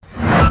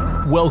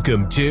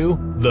Welcome to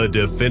The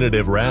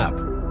Definitive Wrap,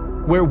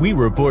 where we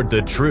report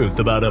the truth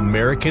about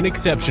American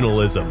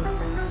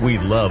exceptionalism. We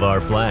love our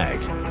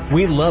flag,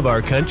 we love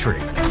our country,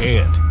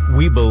 and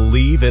we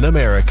believe in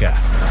America.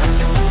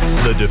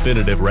 The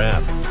Definitive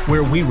Wrap,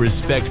 where we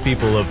respect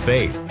people of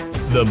faith,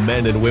 the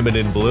men and women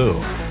in blue,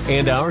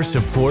 and our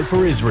support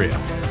for Israel.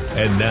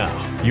 And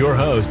now, your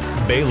host,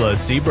 Baila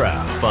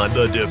Sebrow on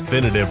The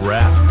Definitive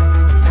Wrap.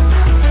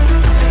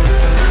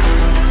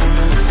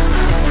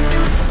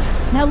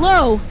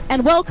 Hello,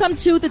 and welcome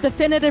to The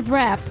Definitive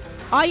Wrap.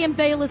 I am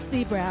Baila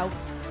Sebrow.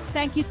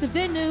 Thank you to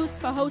VIN News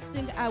for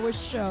hosting our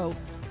show.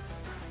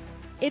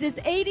 It is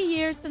 80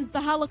 years since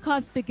the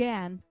Holocaust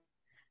began.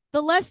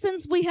 The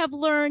lessons we have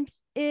learned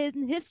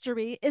in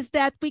history is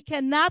that we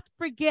cannot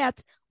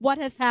forget what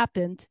has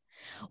happened.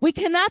 We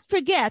cannot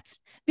forget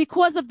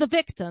because of the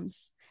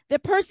victims, their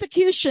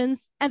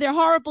persecutions, and their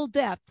horrible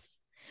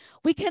deaths.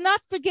 We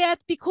cannot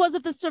forget because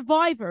of the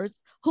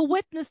survivors who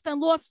witnessed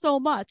and lost so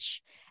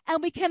much.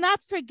 And we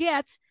cannot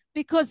forget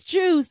because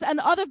Jews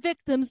and other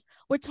victims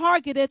were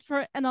targeted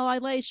for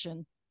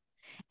annihilation.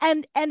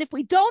 And if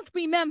we don't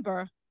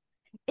remember,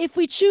 if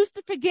we choose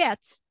to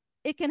forget,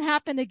 it can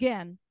happen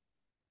again.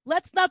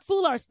 Let's not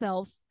fool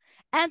ourselves.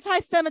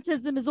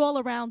 Anti-Semitism is all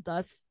around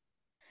us.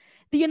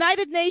 The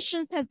United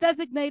Nations has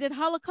designated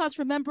Holocaust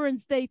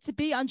Remembrance Day to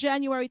be on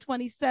January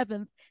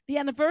 27th, the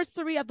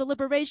anniversary of the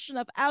liberation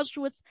of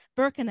Auschwitz,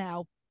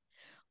 Birkenau.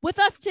 With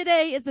us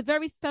today is a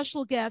very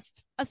special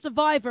guest, a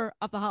survivor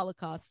of the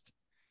Holocaust.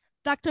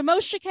 Dr.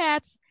 Moshe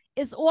Katz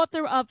is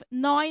author of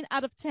 9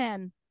 out of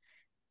 10,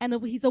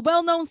 and he's a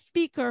well-known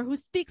speaker who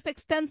speaks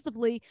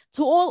extensively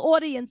to all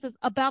audiences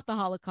about the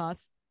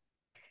Holocaust.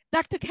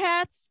 Dr.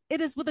 Katz, it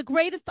is with the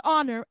greatest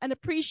honor and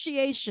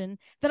appreciation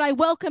that I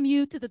welcome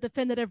you to the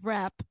Definitive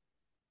Wrap.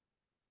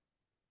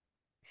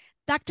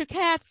 Dr.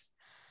 Katz,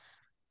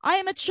 I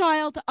am a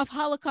child of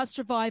Holocaust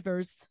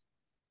survivors.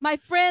 My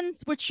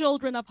friends were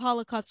children of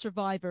Holocaust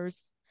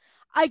survivors.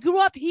 I grew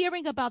up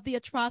hearing about the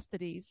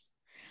atrocities.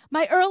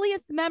 My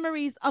earliest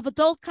memories of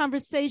adult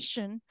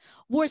conversation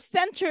were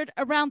centered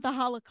around the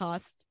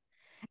Holocaust.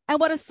 And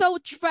what is so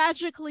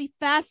tragically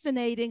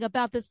fascinating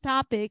about this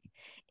topic,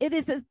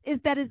 is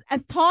that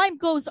as time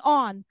goes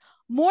on,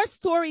 more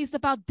stories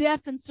about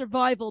death and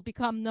survival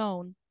become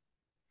known.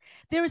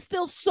 There is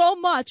still so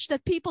much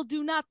that people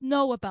do not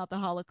know about the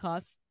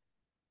Holocaust.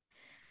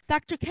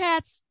 Dr.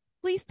 Katz,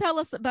 please tell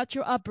us about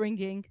your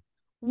upbringing.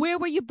 Where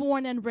were you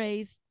born and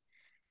raised?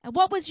 And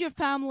what was your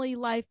family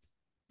life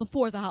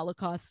before the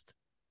Holocaust?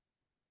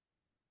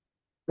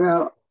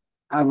 Well,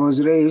 I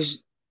was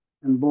raised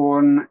and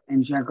born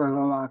in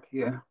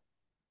Czechoslovakia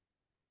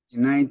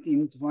in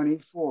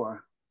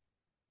 1924,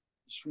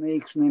 which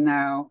makes me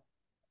now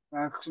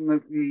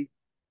approximately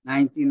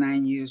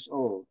 99 years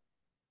old.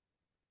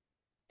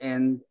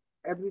 And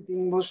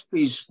everything was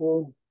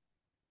peaceful.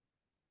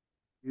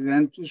 We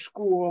went to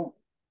school,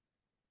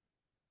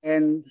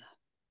 and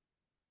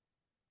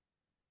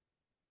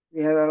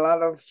we had a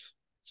lot of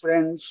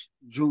friends,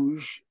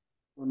 Jewish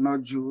or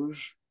not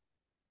Jewish,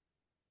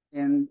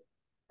 and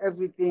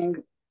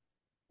everything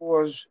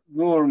was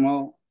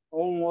normal,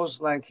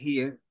 almost like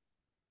here.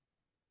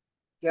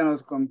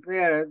 Cannot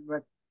compare it, but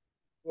it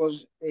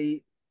was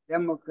a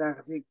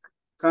democratic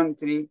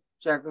country,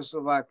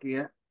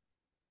 Czechoslovakia,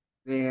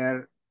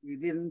 where we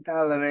didn't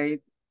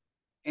tolerate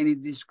any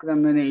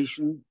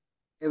discrimination.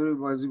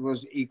 Everybody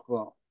was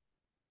equal.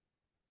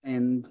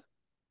 And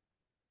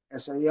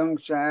as a young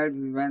child,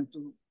 we went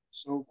to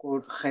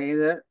so-called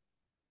cheder,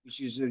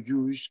 which is a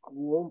Jewish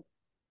school.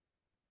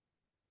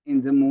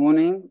 In the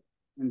morning,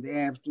 in the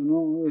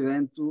afternoon, we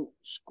went to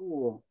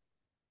school.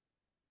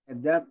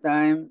 At that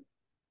time,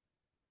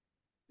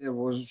 there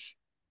was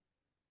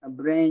a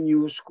brand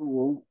new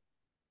school,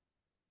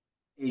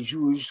 a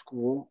Jewish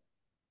school,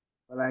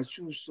 but I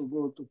chose to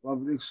go to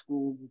public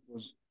school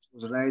because it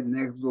was right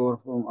next door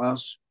from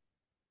us.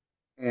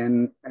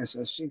 And as a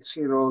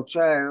 6-year-old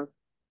child,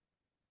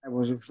 I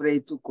was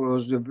afraid to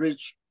cross the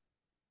bridge.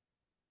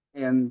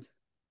 And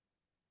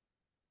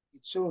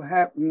it so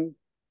happened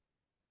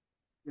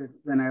that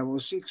when I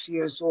was 6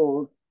 years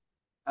old,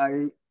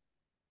 I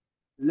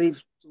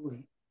lived to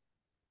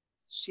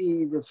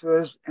see the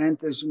first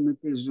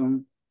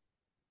anti-Semitism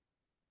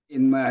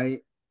in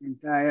my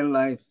entire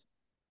life.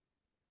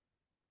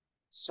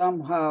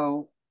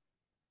 Somehow,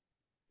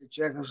 the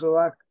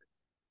Czechoslovak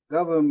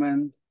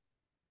government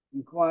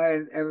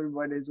required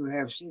everybody to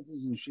have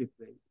citizenship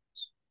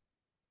papers.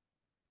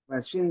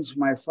 But since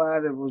my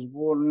father was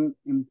born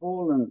in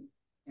Poland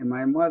and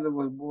my mother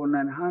was born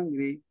in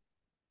Hungary,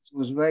 it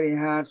was very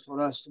hard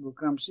for us to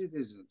become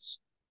citizens.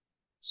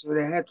 So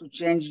they had to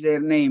change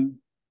their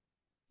name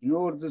in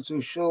order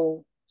to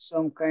show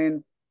some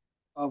kind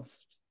of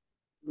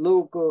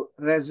local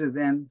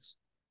residence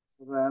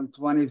around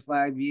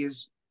 25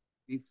 years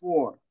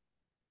before.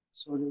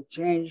 So they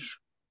changed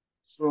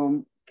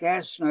from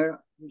Kastner,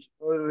 which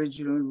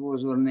originally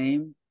was her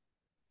name,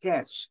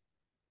 Katz.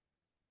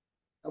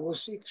 I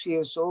was 6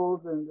 years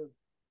old, and the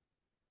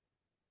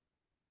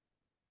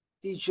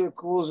teacher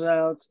calls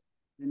out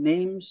the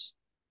names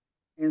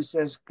and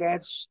says,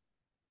 Katz.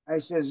 I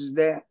says,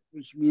 there,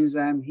 which means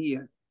I'm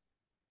here.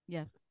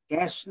 Yes.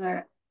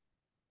 Kastner,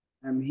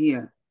 I'm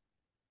here.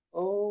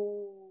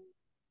 Oh,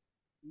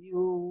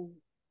 you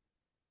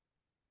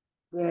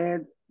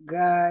bad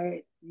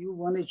guy, you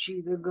want to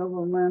cheat the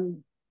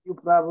government. You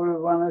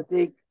probably want to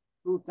take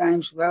 2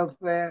 times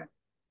welfare,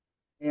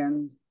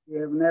 and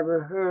you have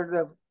never heard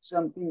of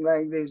something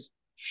like this.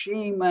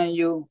 Shame on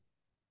you.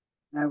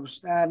 I was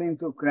starting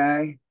to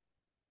cry,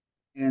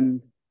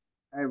 and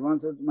I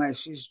wanted my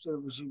sister,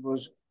 she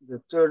was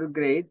the third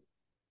grade.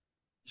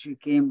 She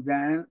came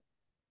down,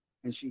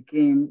 and she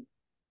came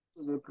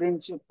to the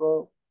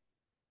principal,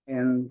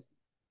 and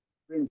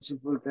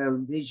principal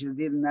told teacher,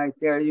 didn't I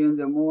tell you in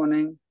the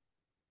morning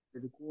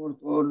that the court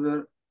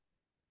order,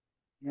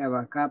 you have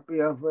a copy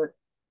of it,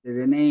 that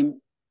the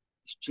name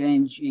is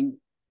changing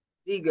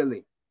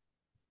legally.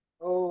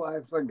 Oh,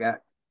 I forgot.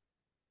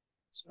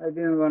 So I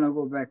didn't want to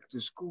go back to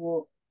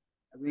school.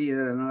 I waited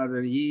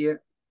another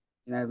year,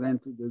 and I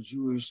went to the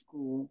Jewish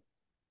school,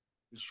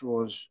 which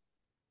was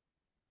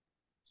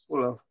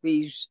full of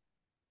peace,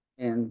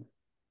 and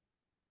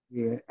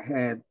we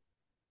had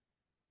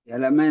the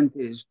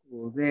elementary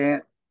school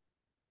there,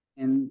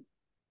 and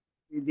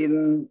we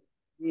didn't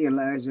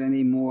realize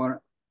any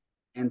more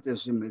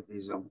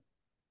anti-Semitism.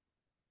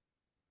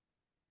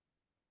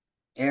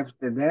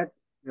 After that,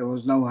 there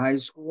was no high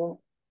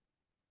school.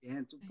 We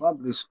had to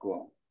public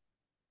school.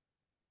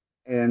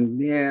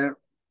 And there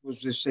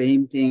was the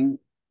same thing.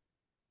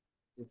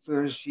 The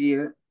first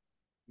year,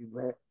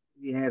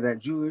 we had a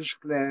Jewish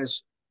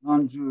class,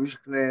 non-Jewish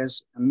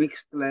class, a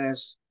mixed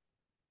class.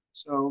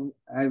 So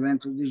I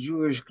went to the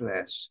Jewish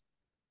class.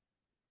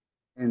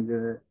 And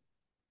the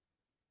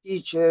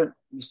teacher,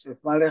 Mr.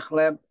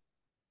 Palechleb,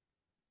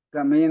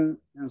 come in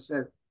and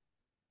said,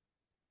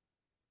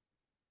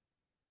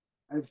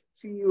 I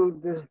feel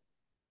the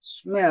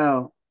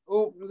smell.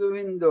 Open the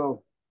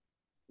window.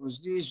 Because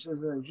this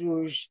is a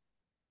Jewish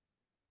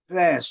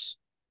class.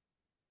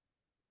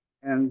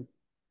 And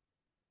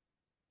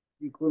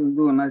we couldn't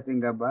do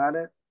nothing about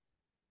it.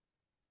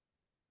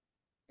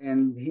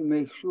 And he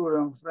makes sure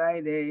on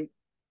Friday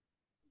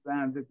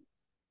that the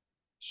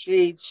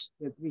shades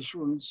that we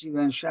shouldn't see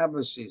when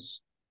Shabbos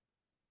is.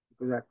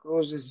 Because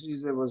across the street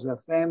there was a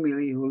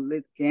family who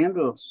lit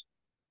candles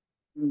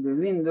in the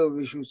window.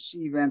 We should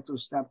see when to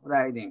stop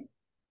writing.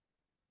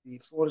 He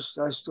forced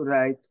us to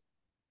write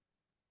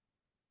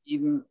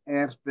even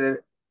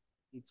after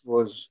it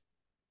was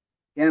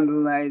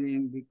candle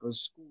lighting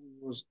because school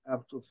was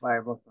up to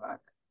 5 o'clock.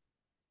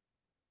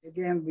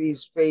 Again, we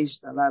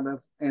faced a lot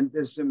of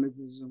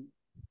anti-Semitism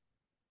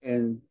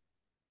and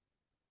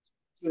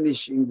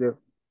finishing the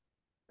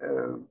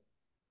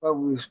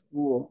public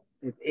school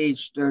at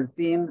age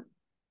 13.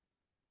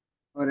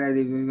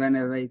 Already we went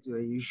away to a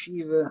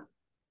yeshiva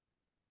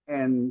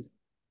and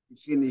we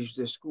finished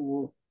the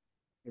school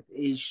at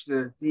age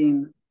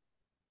 13.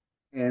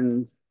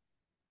 And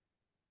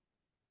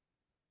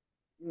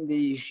in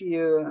the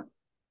yeshiva,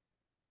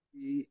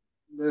 we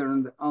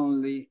learned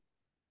only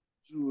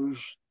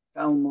Jewish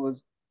Talmud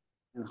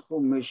and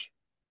Chumash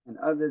and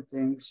other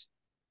things.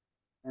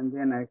 And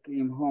then I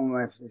came home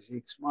after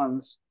 6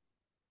 months.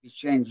 We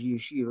changed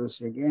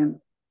yeshivas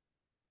again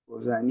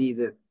because I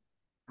needed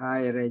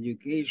higher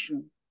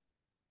education.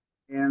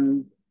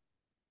 And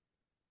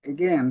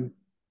again,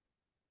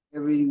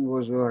 everything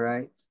was all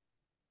right.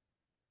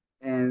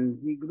 And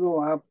we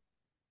grew up,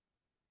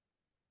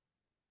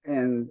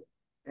 and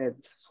at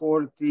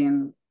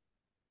 14,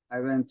 I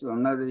went to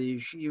another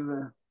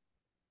yeshiva,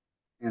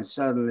 and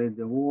suddenly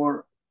the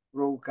war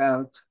broke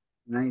out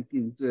in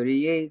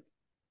 1938.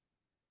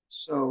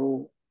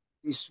 So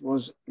this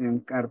was in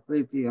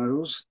Carpathian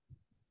Rus,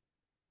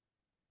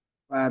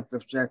 part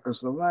of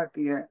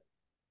Czechoslovakia,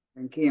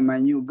 and came a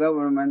new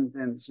government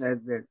and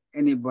said that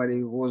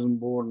anybody who wasn't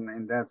born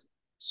in that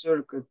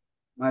circuit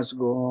must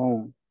go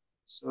home.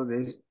 So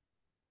they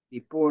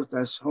deport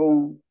us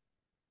home,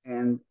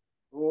 and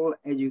all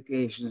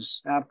education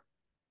stopped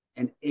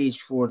at age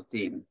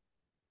 14.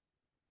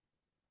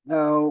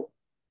 Now,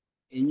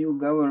 a new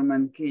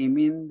government came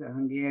in, the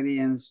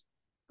Hungarians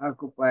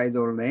occupied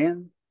our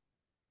land,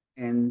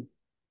 and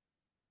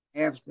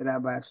after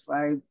about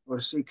 5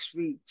 or 6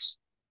 weeks,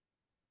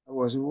 I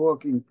was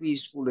walking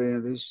peacefully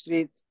in the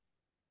street,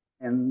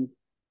 and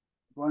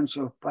a bunch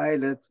of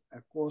pilots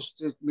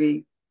accosted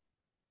me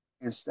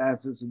and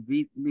started to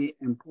beat me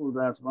and pulled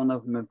out one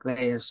of my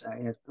players.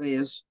 I had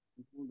players,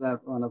 and pulled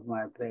out one of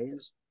my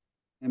players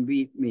and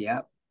beat me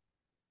up.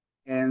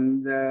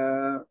 And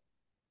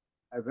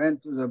I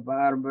went to the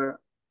barber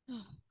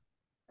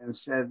and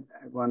said,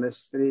 I want to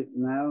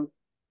straighten out.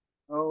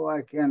 Oh,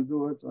 I can't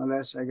do it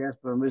unless I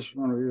get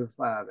permission from your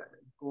father.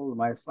 I called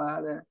my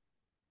father.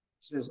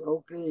 He says,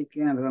 okay, you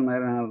can't run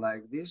around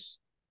like this.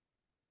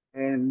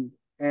 And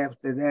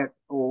after that,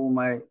 all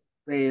my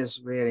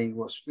payas wearing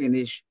was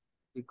finished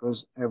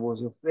because I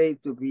was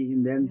afraid to be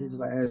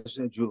identified as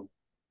a Jew.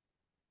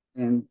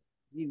 And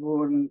we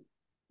weren't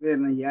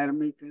wearing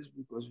yarmulkes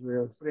because we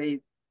were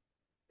afraid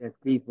that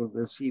people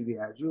will see we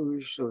are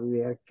Jewish, so we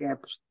had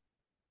caps,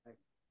 like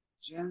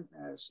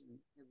Gentiles, and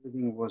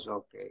everything was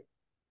okay.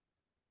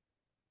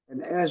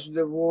 And as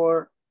the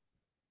war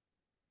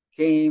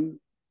came,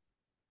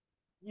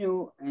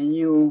 new and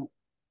new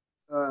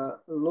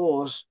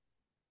laws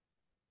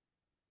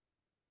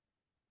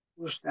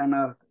pushed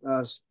on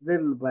us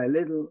little by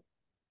little,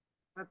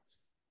 but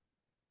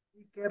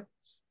we kept,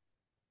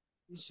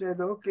 we said,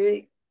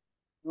 okay,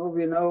 now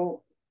we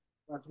know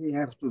what we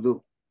have to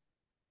do.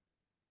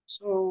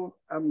 So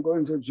I'm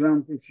going to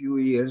jump a few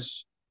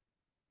years,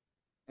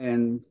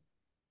 and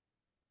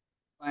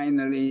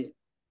finally,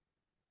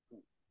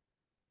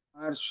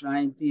 March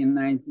 19,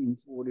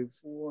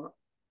 1944,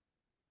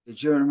 the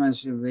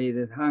Germans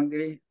invaded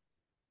Hungary,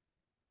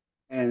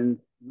 and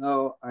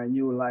now a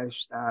new life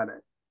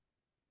started.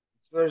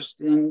 First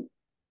thing,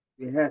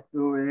 we had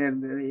to wear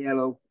the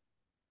yellow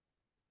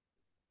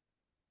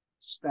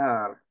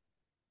star.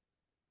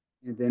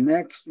 And the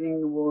next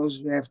thing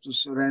was we have to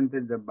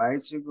surrender the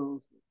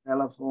bicycles, the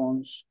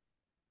telephones,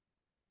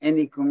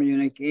 any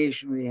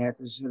communication we had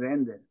to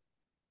surrender.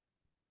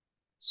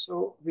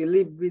 So we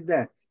lived with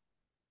that.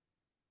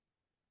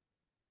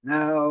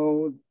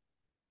 Now,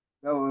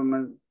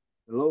 government,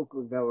 the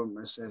local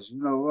government says,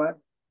 you know what?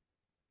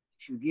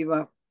 If you give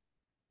up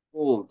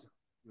gold,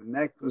 your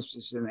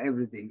necklaces and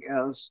everything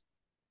else,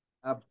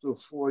 up to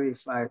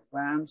 45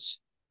 pounds,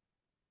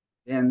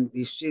 then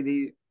the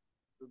city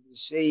will be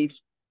safe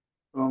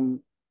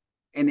from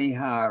any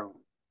harm.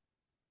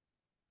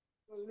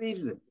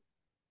 Believed it.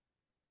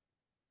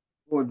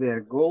 For their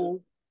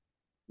gold,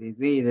 they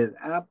waited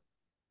up,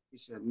 he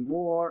said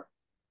more,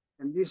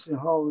 and this is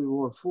how we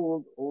were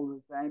fooled all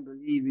the time,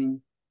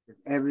 believing that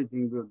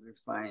everything will be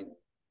fine.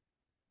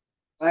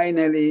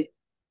 Finally,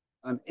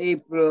 on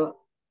April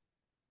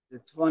the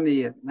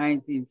 20th,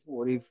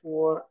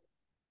 1944,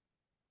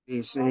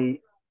 they say,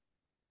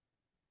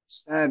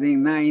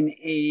 starting 9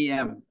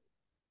 a.m.,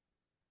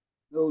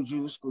 no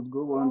Jews could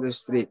go on the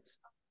street.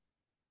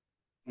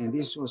 And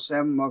this was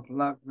 7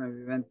 o'clock when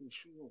we went to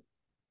shul.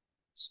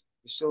 So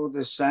we saw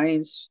the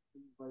signs,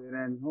 everybody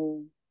ran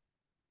home,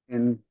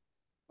 and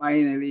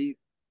finally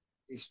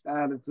they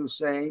started to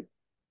say,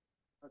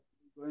 what are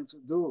we going to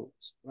do?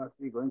 What are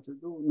we going to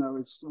do? Now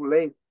it's too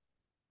late.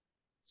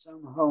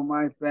 Somehow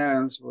my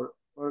parents were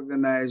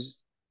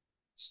organized,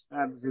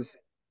 started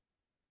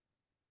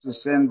to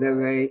send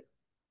away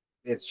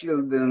their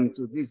children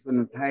to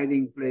different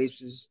hiding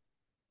places.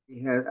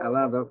 We had a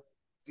lot of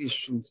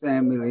Christian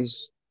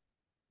families,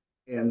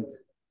 and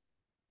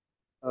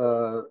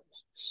uh,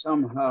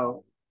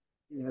 somehow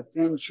we had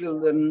 10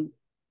 children,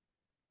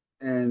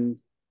 and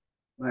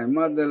my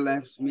mother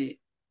left me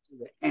to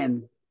the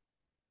end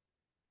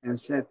and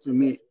said to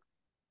me,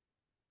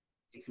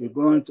 if you're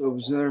going to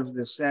observe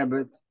the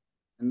Sabbath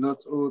and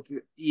not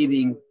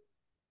eating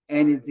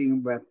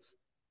anything but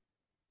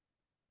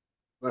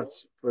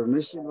what's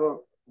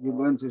permissible, you're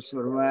going to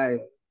survive.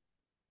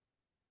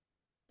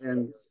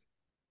 And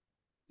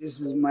this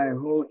is my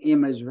whole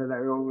image that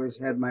I always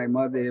had my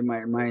mother in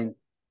my mind.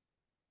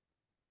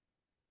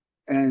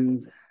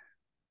 And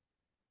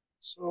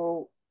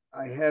so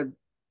I had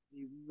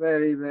a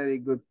very, very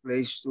good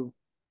place to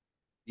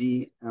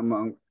be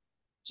among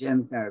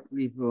Gentile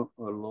people,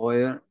 a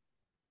lawyer,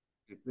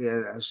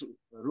 prepared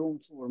a room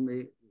for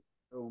me,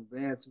 a own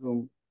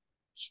bathroom,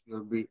 which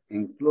will be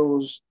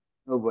enclosed.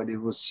 Nobody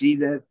will see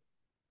that,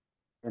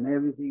 and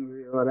everything will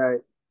be all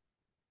right.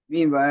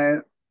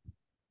 Meanwhile,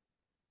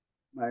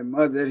 my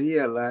mother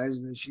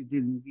realized that she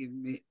didn't give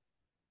me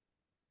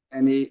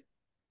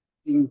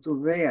anything to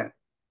wear.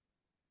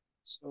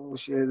 So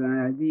she had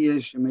an idea.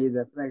 She made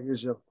a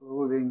package of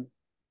clothing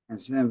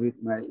and sent with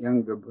my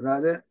younger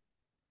brother.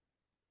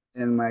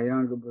 And my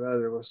younger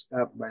brother was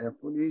stopped by a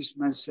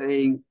policeman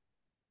saying,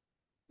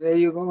 where are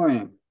you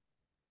going?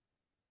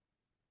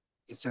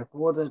 It's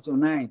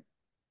 9:15.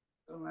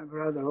 So my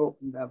brother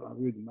opened up a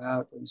big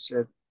mouth and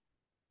said,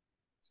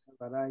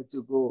 I have a right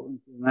to go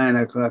until 9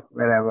 o'clock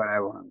wherever I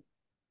want.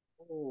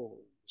 Oh,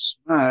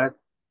 smart,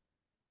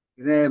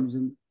 grabbed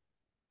him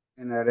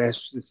and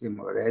arrested him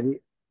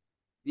already.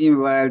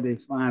 Meanwhile, they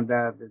found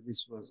out that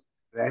this was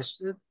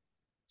arrested.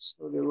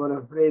 So they were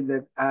afraid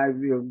that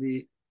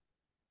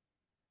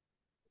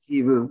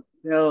he will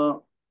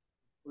tell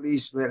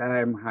police where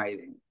I am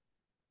hiding.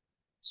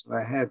 So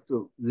I had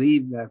to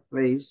leave that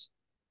place.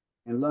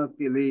 And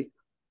luckily,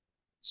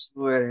 this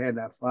lawyer had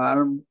a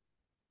farm,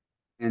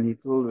 and he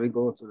told me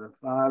go to the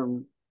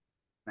farm.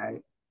 I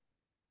was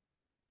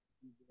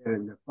there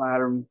in the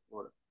farm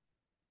for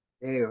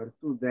a day or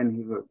two. Then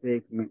he will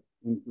take me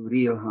into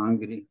real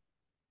Hungary,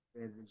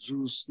 where the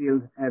Jews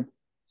still had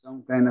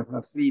some kind of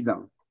a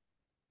freedom.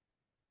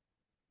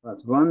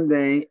 But one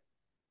day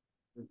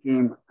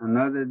became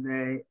another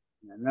day,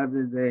 and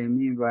another day.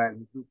 Meanwhile,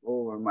 he took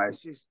over my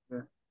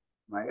sister,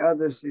 my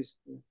other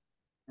sister,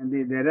 and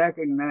they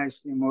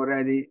recognized him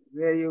already.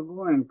 Where are you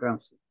going,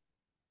 Kamsi?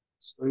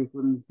 So he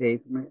couldn't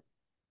take me.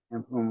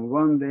 And from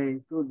one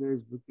day, 2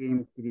 days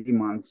became 3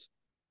 months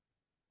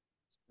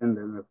spent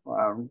on the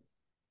farm.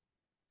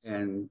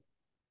 And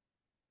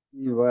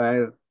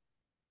meanwhile,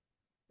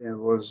 there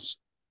was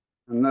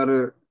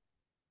another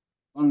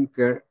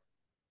bunker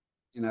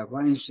in a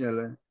wine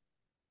cellar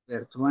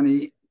where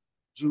 20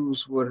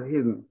 Jews were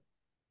hidden,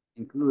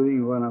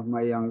 including one of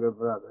my younger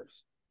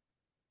brothers.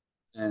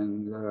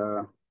 And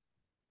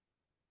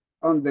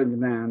on the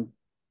ground,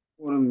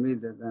 told me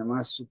that I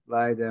must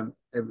supply them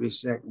every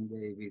second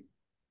day with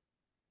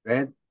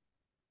bread.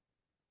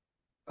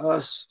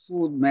 Us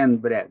food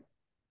meant bread.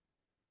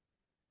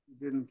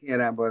 We didn't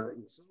care about it.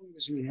 As long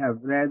as we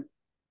have bread,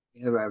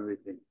 we have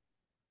everything.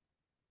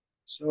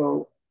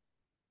 So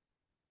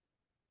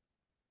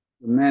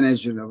the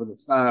manager of the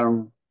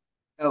farm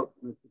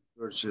helped me to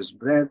purchase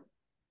bread,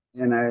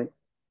 and I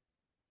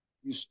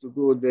used to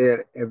go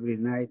there every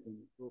night and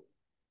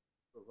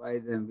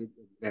provide them with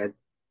the bread.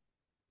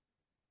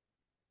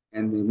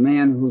 And the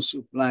man who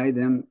supplied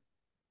them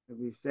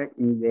every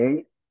second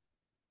day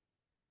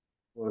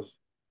was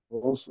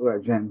also a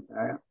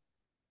Gentile,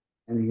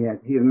 and he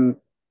had hidden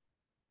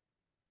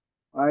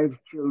 5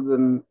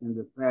 children and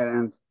the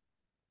parents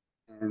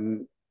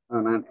and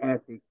on an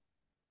attic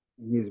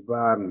in his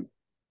barn.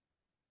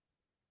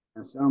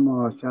 And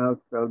somehow a child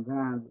fell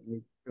down,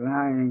 he's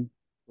crying,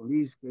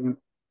 police came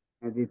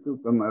and they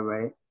took him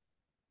away.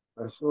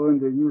 I saw in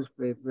the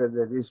newspaper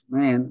that this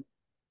man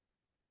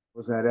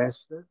was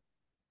arrested,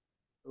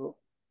 so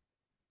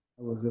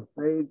I was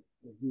afraid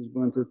that he's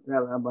going to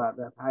tell about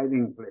that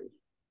hiding place.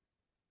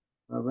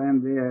 So I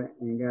went there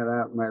and got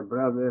out my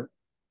brother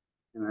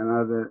and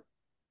another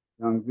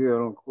young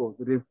girl called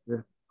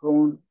Rivka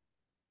Cohn,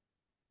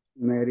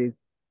 married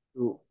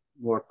to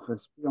Mordechai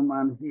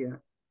Spielman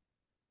here,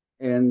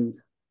 and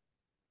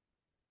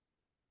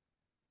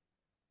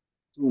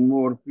 2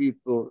 more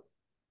people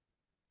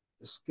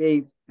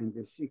escaped, and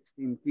the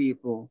 16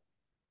 people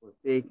were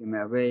taken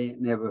away,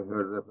 never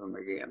heard of them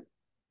again.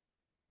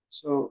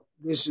 So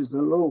this is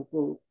the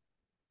local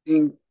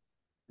thing,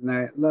 and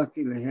I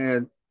luckily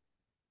had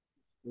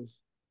this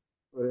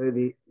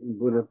already in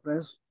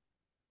Budapest,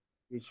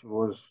 which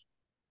was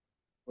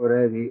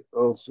already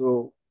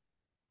also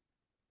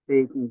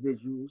taking the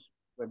Jews,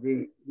 but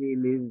they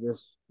lived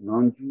as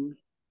non-Jews,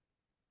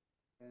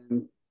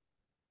 and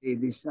they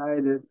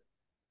decided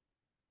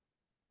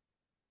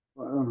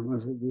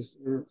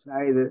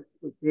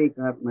to take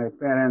out my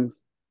parents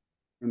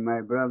and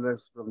my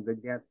brothers from the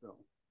ghetto.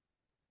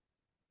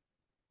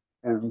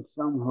 And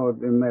somehow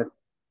they met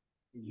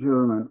a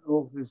German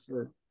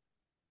officer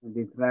and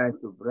they tried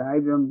to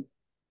bribe him.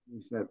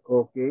 He said,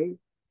 okay.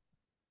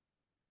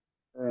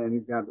 And he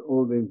got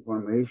all the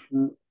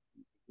information,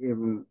 gave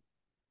him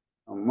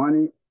some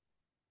money,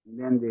 and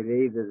then they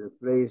raided the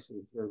place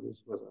and said this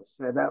was a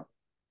setup.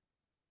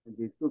 And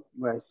they took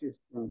my sister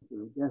to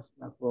the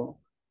Gestapo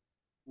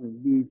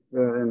and beat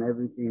her and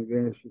everything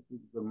there. She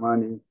took the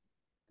money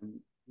and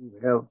who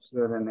helps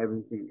her and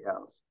everything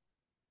else.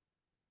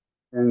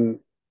 And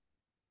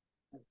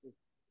after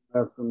she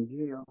got from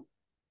jail,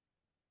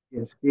 she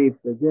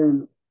escaped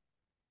again.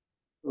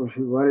 So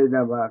she worried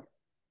about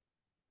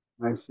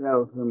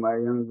myself and my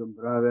younger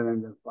brother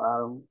and the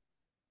farm.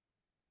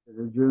 So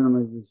the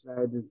Germans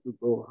decided to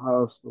go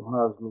house to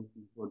house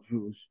looking for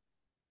Jews.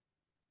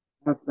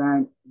 That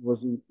time it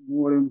was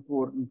more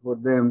important for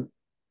them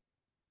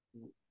to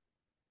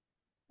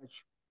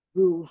catch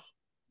Jews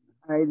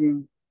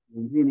hiding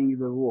than winning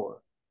the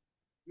war.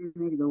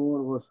 Winning the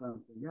war was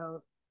something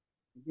else.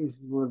 This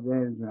was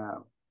their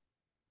job.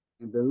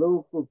 And the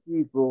local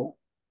people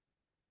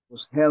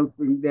was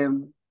helping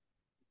them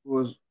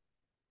because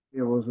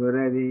there was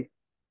already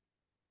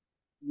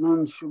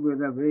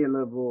non-sugar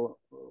available,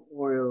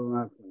 oil,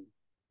 nothing.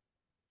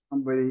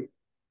 Somebody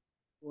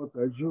caught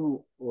a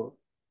Jew or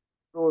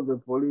told the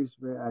police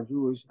where a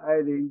Jew is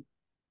hiding,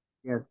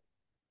 get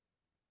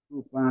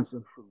 2 pounds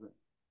of sugar.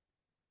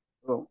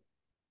 So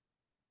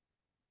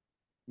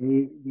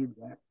he did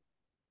that.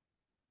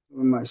 So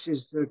when my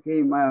sister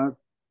came out,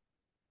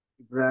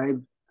 he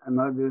bribed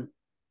another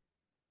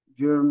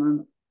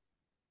German,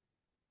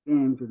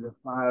 came to the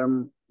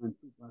farm and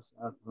took us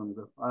out from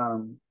the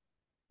farm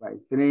by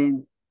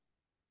train,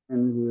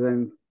 and we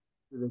went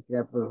to the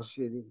capital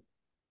city.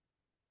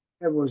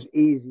 It was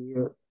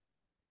easier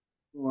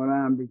to go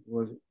around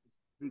because it's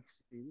a big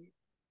city.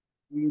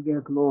 You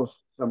get lost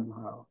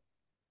somehow.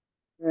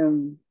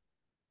 And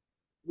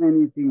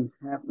many things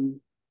happened.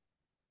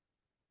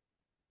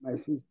 My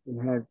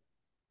sister had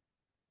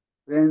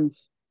friends,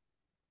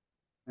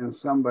 and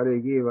somebody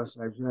gave us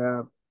a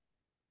job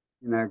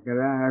in a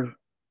garage. It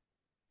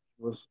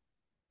was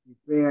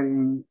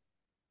repairing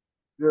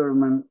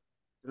German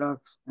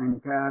trucks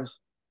and cars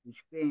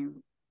which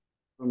came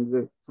from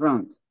the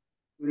front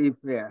to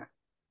repair.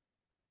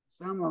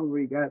 Somehow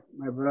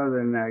my brother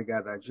and I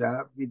got a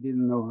job. We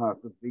didn't know how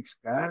to fix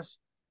cars,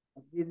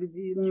 but we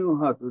knew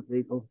how to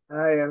take off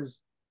tires,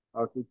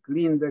 how to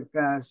clean the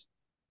cars.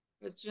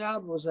 The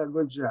job was a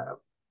good job.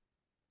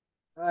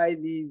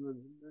 Heidi was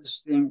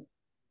listing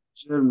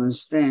German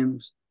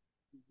stamps.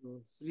 It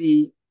was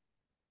free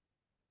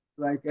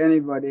like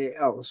anybody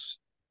else.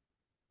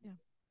 Yeah.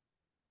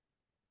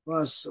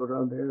 Bus or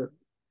other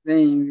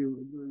thing, we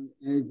were doing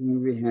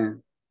anything we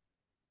had.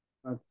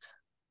 But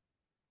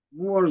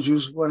more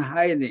Jews were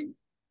hiding.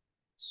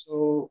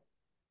 So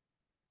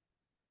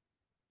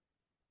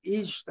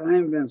each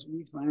time when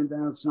we find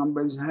out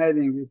somebody's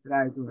hiding, we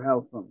try to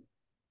help them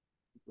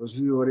because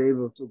we were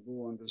able to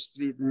go on the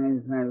street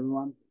anytime we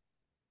wanted.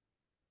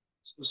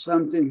 So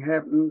something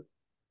happened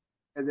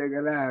at the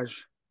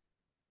garage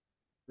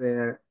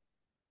where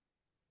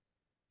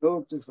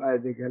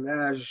notified the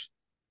garage,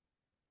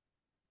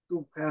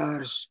 two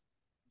cars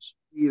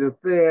be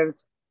repaired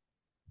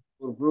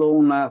or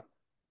blown up.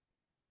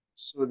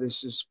 So they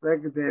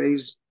suspect there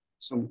is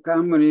some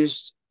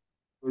communists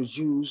or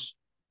Jews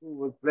who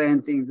were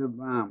planting the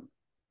bomb.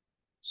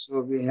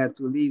 So we had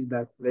to leave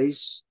that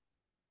place,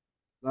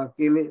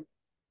 luckily,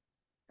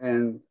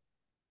 and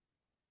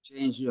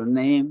change your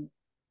name,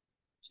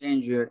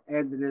 change your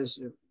address,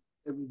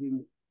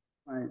 everything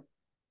fine.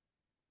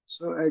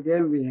 So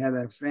again, we had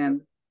a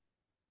friend,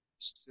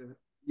 Mr.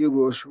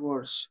 Hugo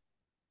Schwartz,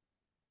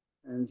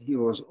 and he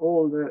was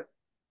older,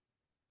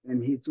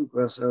 and he took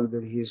us under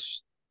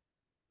his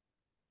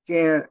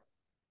care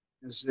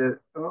and said,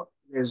 "Oh,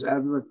 there's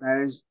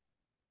advertised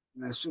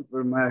in a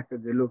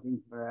supermarket, they're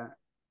looking for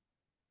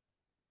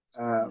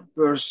a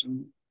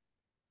person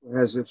who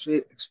has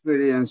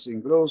experience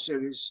in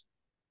groceries."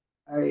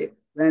 I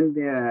went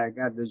there and I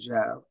got the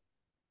job.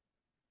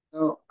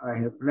 So I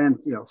had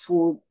plenty of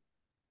food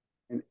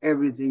and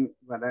everything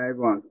what I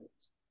wanted.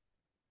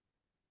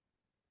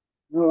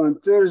 No, on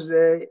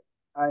Thursday,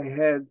 I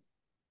had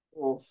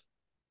off,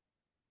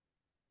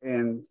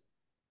 and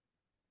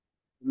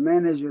the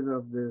manager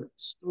of the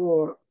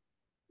store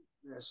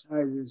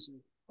aside and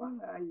said, "Why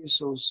are you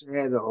so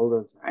sad all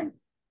the time?"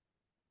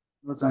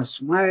 Not a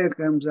smile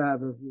comes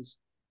out of his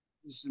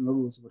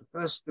mouth for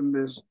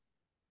customers.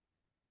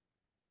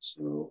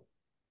 So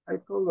I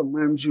told him,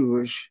 "I'm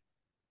Jewish."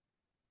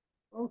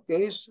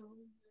 "Okay, so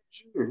you're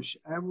Jewish.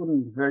 I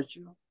wouldn't hurt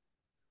you.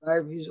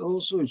 Wife is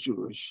also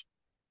Jewish.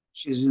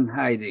 She's in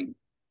hiding.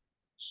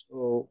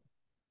 So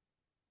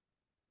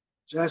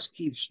just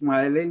keep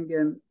smiling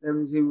and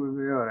everything will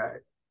be all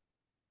right."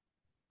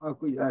 How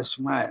could I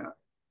smile?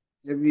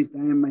 Every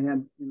time I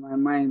had in my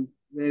mind,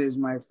 where is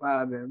my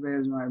father? Where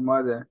is my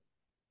mother?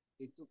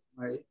 They took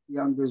my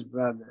youngest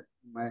brother,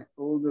 my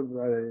older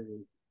brother,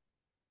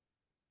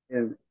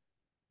 and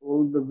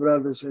all the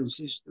brothers and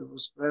sisters were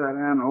spread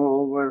around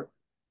all over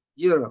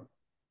Europe.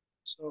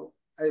 So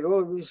I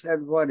always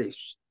had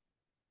worries.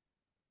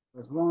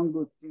 But one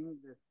good thing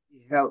that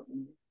he helped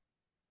me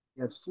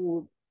get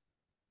food.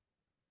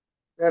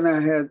 Then I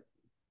had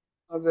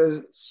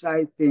other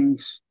side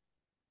things.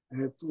 I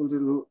had two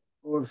little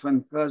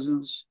orphan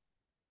cousins,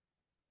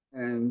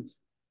 and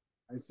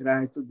I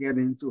tried to get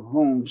into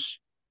homes,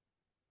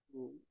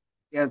 to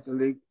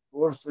Catholic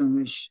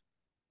orphanage,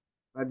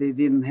 but they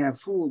didn't have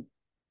food.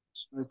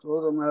 So I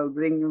told them I'll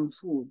bring them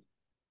food.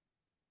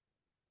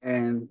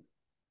 And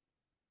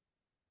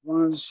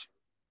once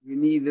we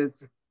needed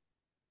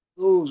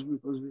clothes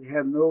because we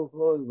had no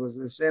clothes, it was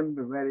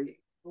December, very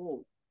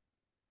cold.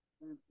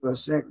 Went to a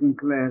second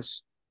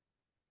class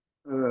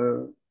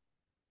uh,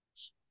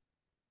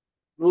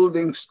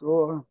 clothing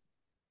store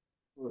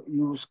for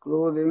used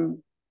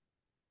clothing.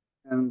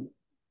 And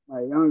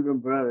my younger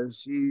brother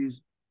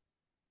sees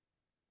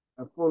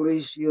a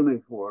police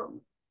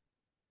uniform.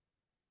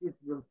 It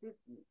will fit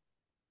me.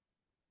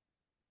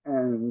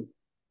 And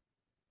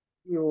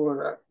he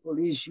wore a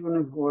police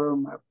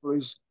uniform, a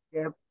police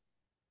cap,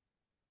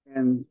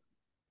 and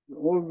we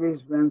always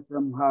went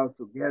somehow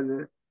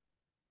together.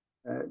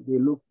 They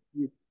looked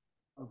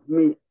of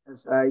me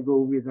as I go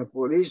with a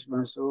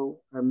policeman, so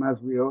I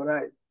must be all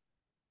right.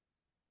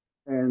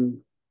 And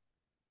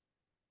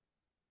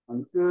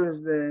on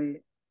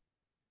Thursday,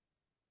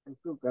 I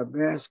took a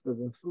basket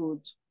of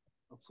food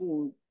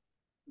to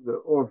the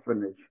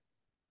orphanage.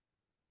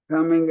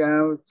 Coming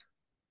out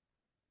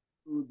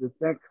to the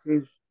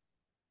taxis,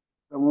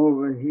 come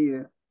over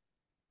here.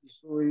 We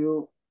saw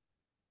you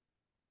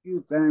a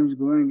few times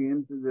going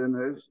into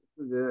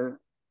the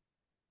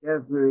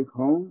Catholic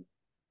home.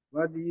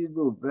 What do you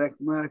do? Black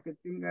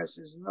marketing? I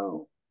says,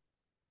 no.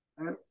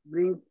 I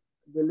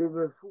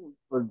deliver food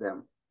for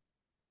them.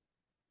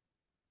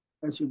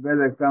 And you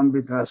better come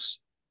with us.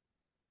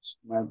 So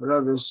my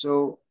brother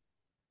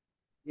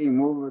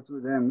came over to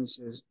them and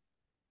says,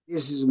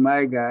 this is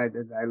my guy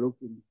that I look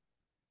in.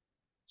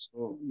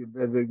 So you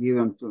better give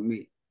him to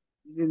me.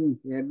 He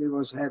didn't care. He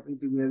was happy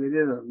to get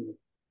rid of me.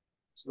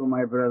 So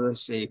my brother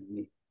saved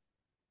me.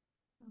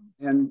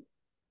 And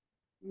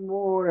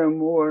more and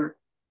more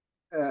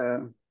uh,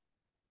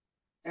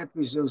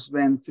 episodes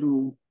went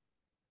through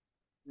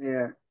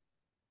there.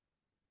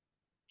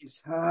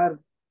 It's hard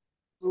to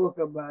talk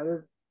about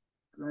it,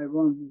 and I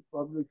want the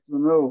public to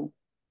know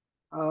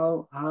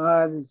how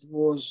hard it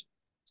was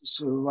to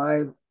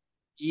survive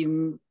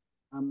even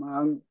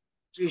among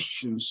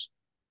Christians.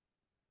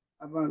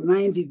 About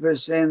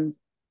 90%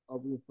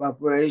 of the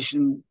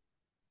population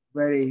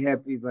very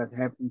happy what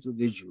happened to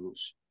the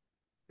Jews.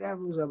 There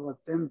was about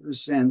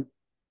 10%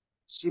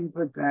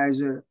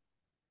 sympathizer,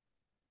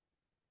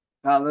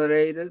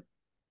 tolerated,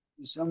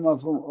 and some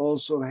of them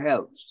also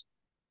helped.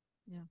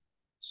 Yeah.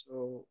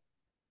 So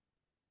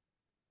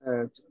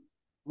uh,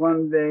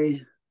 One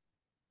day,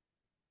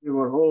 they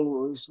were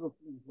always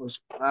looking for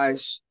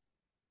spies.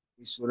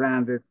 They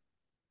surrounded,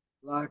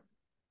 locked,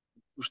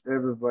 pushed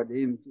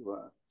everybody into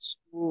a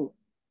school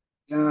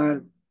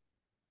yard,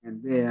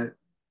 and their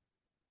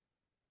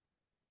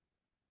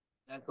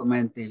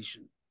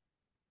documentation.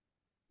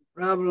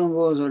 The problem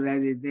was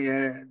already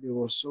there. They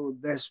were so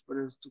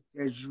desperate to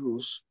catch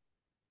Jews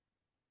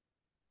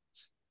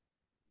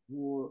who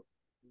were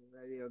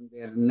already on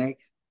their neck.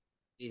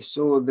 They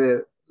saw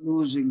they're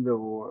losing the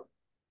war.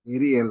 They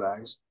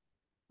realized,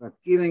 but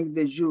killing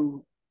the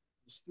Jew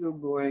is still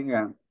going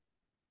on.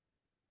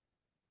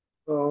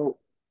 So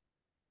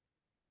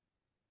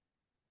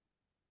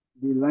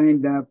they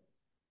lined up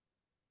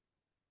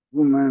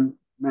women,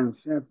 men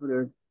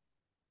separate,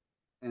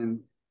 and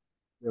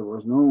there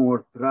was no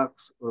more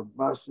trucks or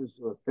buses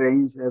or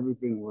trains.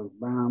 Everything was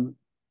bombed.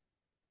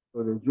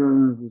 So the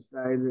Germans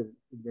decided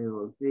they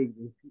will take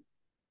the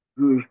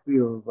Jewish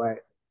people by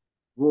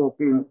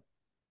walking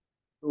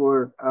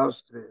toward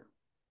Austria.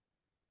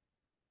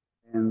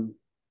 And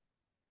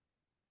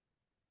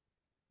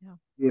Yeah.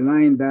 they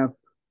lined up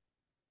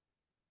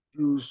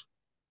Jews,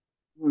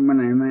 women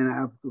and men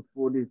up to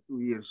 42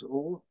 years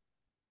old.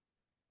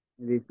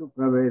 And they took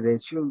away their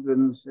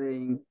children,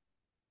 saying,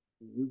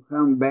 if you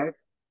come back,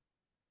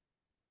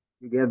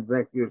 you get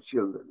back your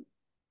children.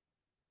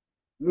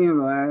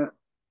 Meanwhile,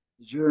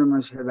 the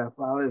Germans had a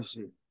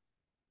policy,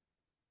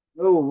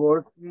 no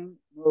working,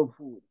 no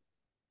food.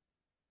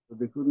 So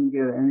they couldn't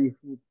get any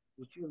food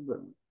for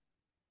children.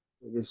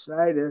 They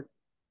decided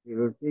they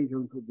will take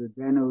them to the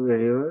Danube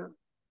River,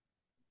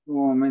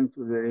 throw them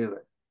into the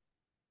river.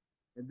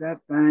 At that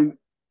time,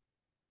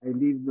 I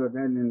lived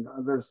then in the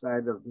other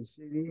side of the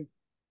city,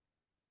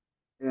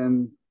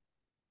 and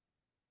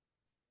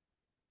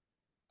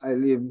I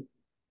lived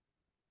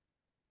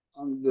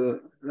on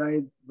the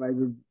right by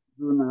the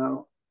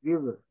Birkenau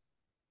River.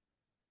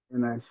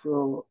 And I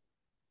saw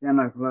 10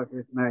 o'clock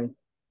at night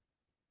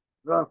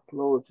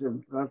truckloads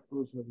and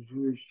truckloads of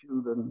Jewish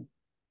children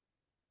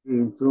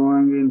being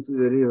thrown into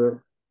the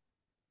river.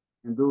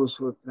 And those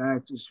who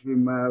tried to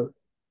swim out,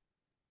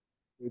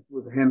 they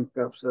put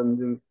handcuffs on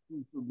them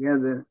two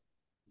together.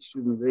 They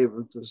shouldn't be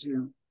able to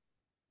swim.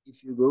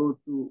 If you go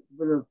to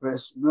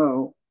Budapest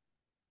now,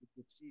 you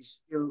could see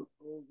still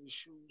all the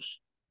shoes,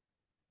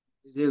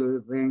 the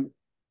riverbank.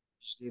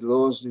 They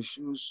lost the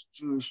shoes,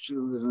 Jewish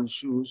children's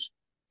shoes.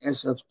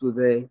 As of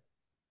today,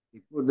 they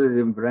put it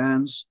in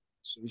bronze,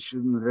 so you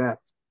shouldn't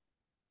rot.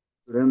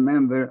 To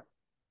remember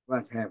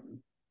what happened.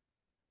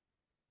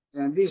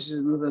 And this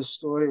is not a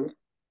story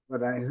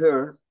what I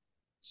heard.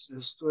 It's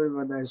a story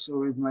what I saw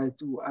with my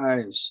two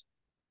eyes.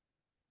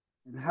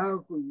 And how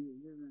could you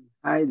live in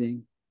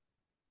hiding,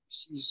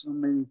 see so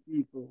many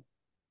people,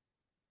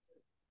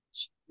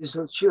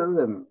 little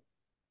children?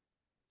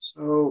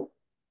 So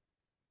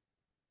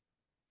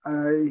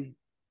I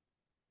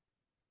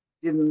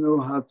didn't know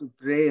how to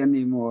pray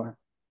anymore.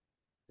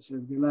 I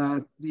said,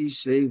 God, please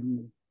save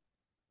me.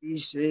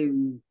 Please save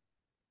me.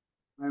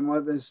 My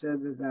mother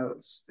said that I'll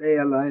stay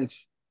alive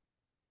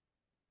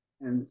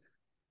and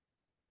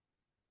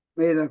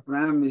made a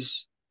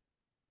promise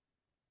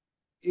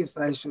if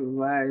I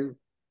survive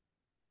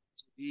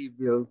to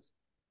rebuild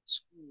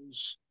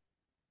schools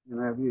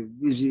and I'll be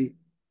busy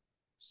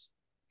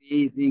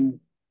creating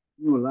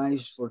new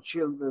lives for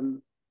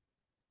children.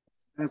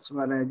 That's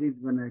what I did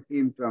when I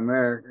came to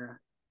America.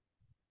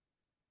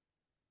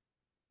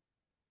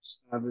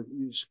 Started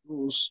new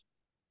schools,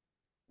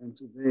 and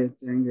today,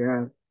 thank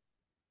God,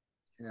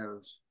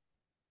 have,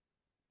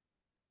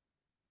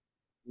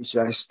 which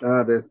I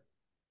started,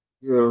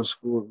 girls'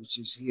 school, which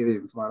is here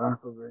in Far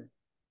Rockaway,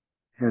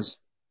 has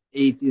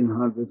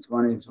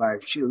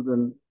 1,825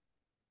 children.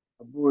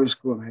 A boys'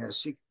 school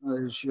has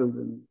 600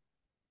 children.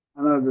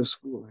 Another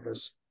school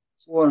has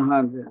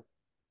 400.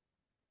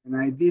 And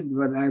I did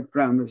what I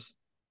promised.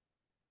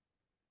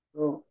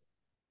 So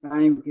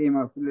time came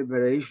of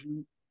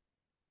liberation,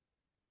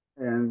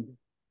 and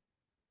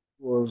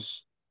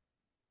was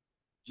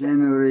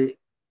January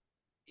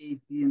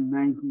 18,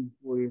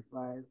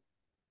 1945.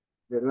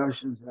 The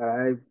Russians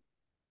arrived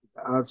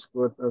at the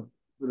outskirts of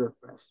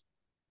Budapest.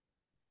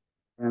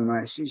 And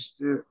my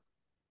sister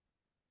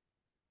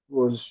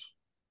was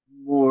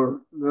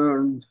more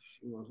learned.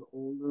 She was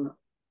older.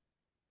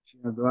 She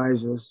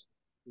advised us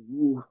to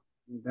move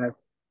in that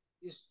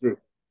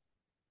district.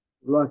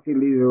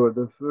 Luckily, we were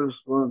the first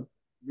one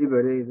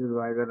liberated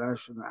by the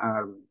Russian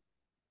army.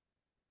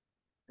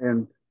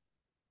 And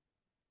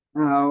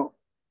now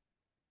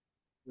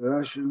the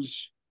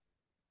Russians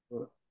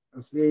were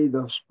afraid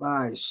of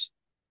spies.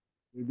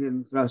 They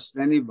didn't trust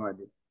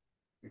anybody,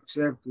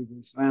 except if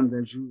they found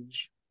a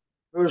Jewish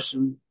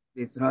person,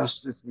 they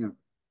trusted him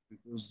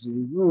because they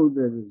knew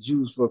that the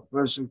Jews were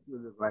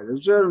persecuted by the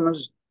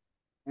Germans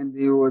and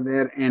they were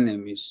their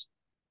enemies.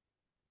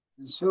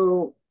 And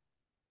so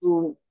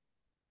too,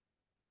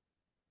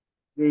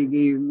 they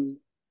gave me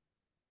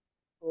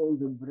all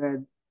the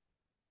bread,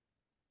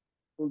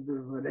 all the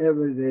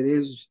whatever there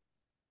is,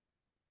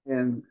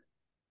 and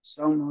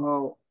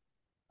somehow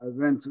I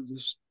went to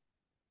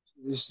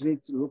the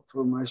street to look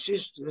for my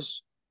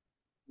sisters.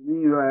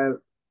 Meanwhile,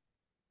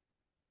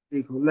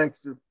 they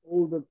collected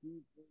all the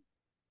people,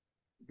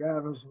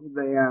 regardless who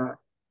they are,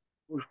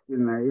 pushed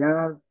in a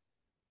yard,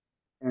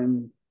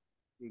 and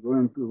they're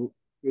going to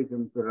take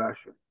them to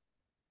Russia as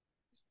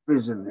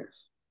prisoners.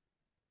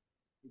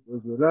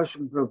 Because the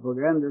Russian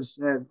propaganda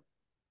said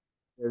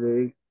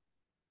that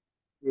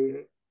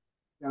they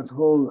got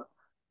hold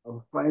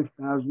of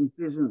 5,000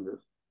 prisoners.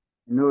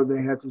 You know,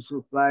 they had to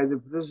supply the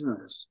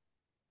prisoners.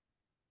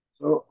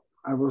 So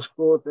I was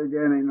caught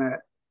again in a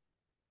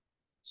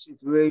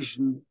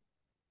situation.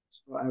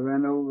 So I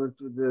went over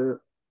to the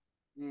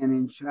man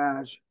in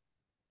charge.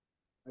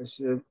 I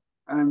said,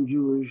 I'm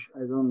Jewish. I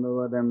don't know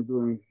what I'm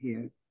doing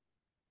here.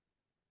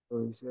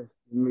 So he says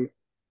to me,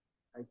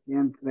 I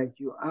can't let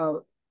you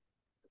out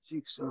at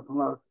 6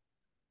 o'clock.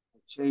 I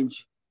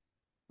change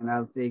and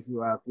I'll take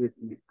you out with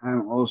me.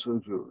 I'm also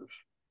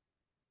Jewish.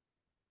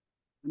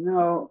 And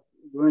now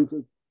we're going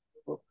to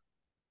talk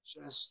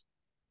just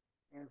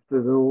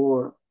after the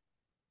war.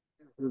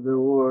 After the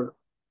war,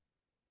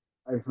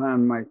 I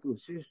found my two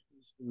sisters,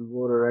 and there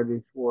were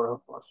already four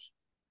of us.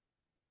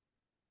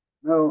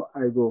 Now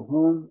I go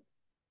home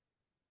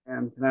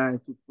and try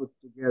to put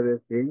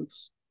together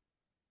things.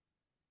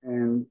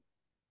 And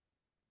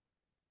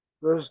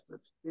first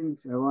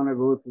things, I want to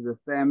go to the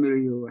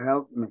family who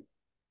helped me.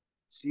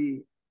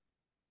 See,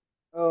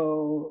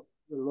 oh,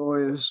 the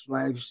lawyer's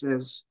wife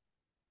says,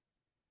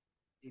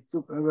 they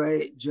took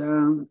away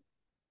John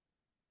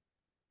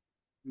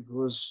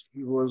because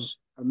he was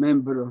a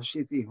member of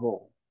City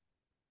Hall.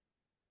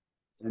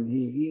 And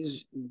he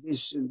is in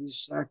this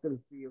soccer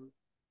field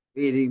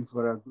waiting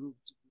for a group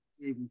to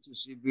be taken to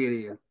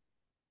Siberia.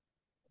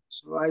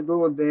 So I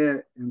go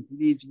there and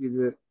plead with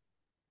the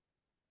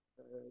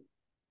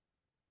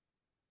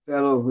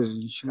fellow who's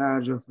in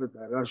charge of it,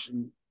 a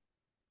Russian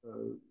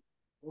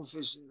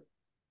officer.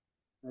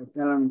 I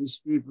tell him, these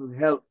people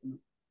help me.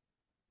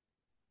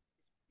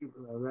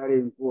 People are very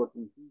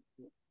important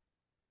people.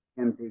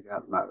 Can't take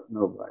out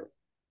nobody.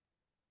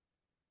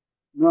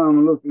 Now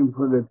I'm looking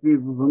for the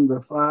people from the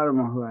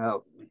farm who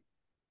helped me.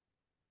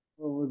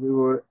 Oh, they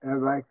were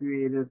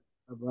evacuated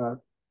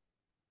about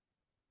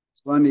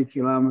 20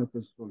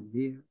 kilometers from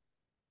here.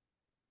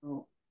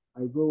 So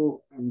I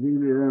go and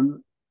visit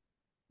them.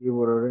 They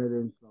were already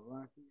in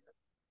Slovakia.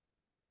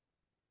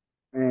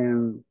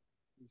 And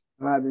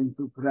starting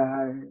to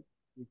cry,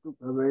 they took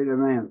away the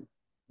men.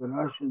 The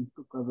Russians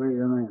took away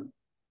the men.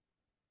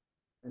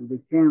 And the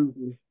camp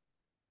is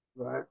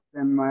about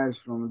 10 miles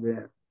from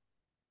there.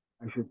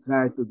 I should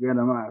try to get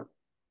them out.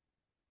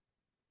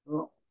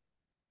 So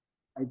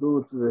I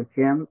go to the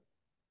camp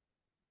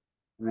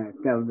and I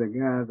tell the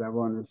guard I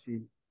want to see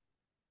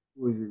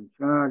who is in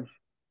charge.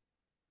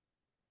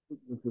 Took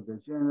me to the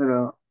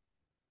general,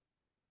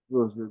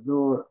 close the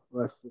door.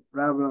 What's the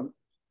problem?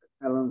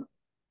 I tell him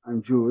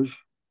I'm Jewish.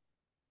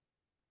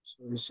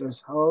 So he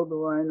says, how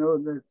do I know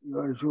that you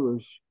are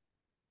Jewish?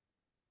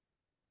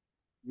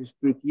 You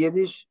speak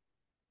Yiddish?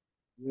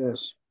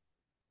 Yes.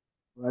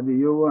 What do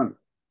you want?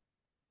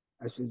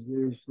 I said,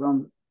 there is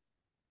some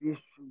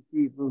Christian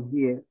people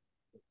here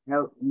that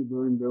helped me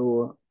during the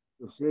war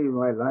to save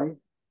my life,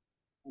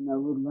 and I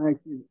would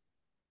like to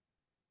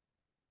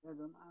let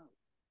them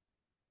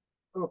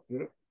out.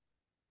 Okay.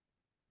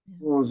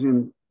 Calls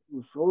in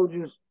two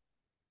soldiers,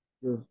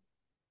 just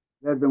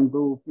let them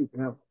go pick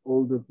up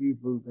all the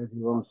people that he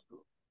wants to.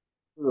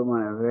 Put them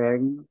on a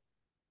wagon,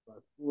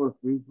 about four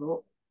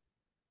people,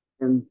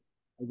 and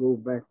I go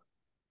back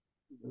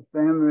to the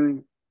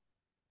family,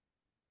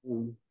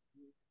 and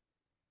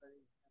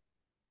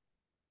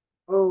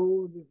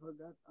oh, they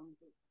forgot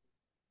uncle.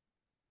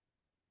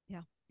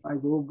 Yeah. I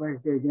go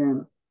back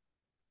again.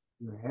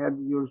 You had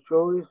your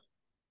choice,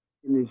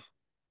 finish.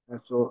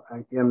 That's all.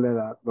 I can't let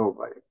out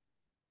nobody.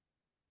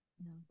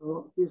 No.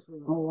 So this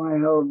is how I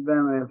helped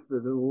them after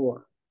the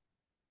war.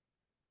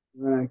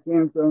 When I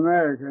came to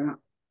America,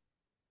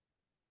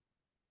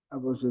 I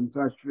was in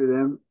touch with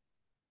them.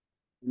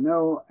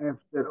 Now,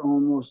 after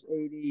almost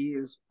 80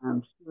 years,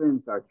 I'm still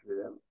in touch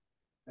with them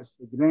as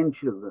the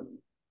grandchildren.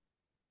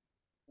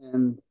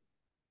 And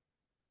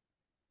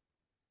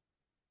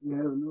you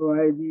have no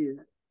idea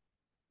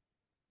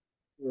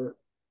the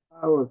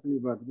powerfully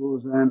what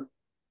goes on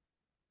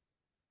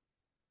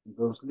in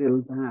those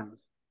little towns.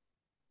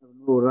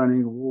 No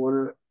running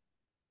water.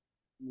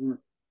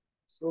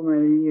 So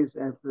many years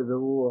after the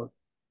war,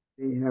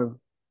 they have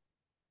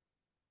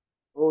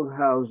old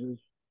houses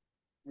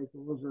like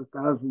it was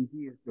 1,000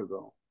 years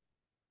ago.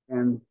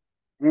 And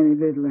any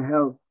little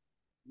help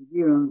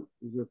given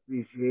is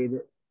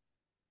appreciated.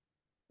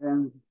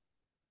 And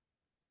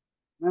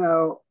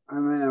now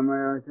I'm in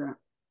America,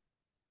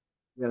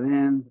 the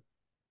land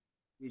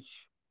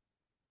which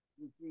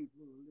the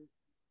people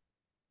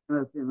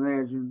cannot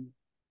imagine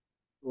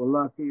how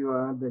lucky you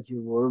are that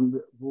you were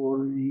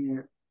born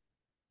here.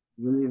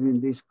 You live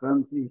in this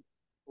country,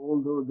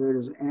 although there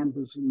is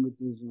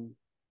anti-Semitism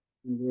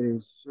and there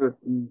is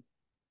certain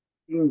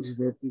things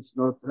that is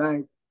not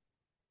right.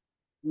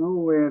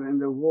 Nowhere in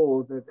the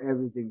world that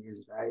everything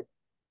is right.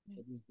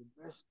 It is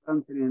the best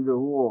country in the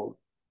world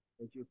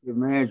that you can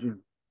imagine.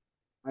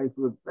 I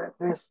could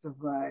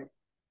testify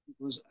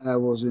because I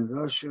was in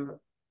Russia,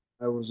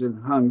 I was in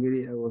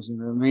Hungary, I was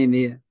in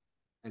Romania,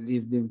 I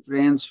lived in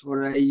France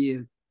for a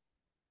year,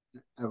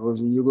 I was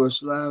in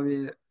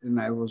Yugoslavia, and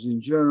I was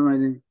in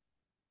Germany,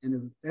 and I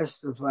could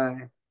testify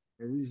that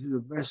this is the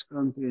best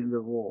country in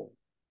the world.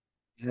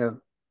 I have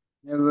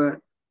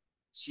never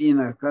seen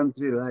a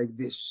country like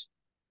this.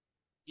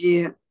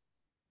 Here,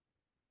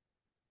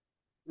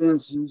 for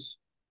instance,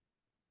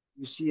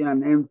 you see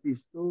an empty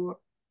store,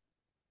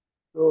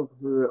 talk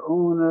to the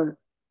owner,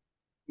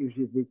 gives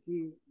you the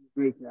key, you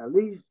make a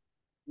lease,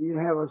 and you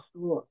have a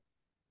store.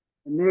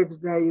 The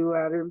next day you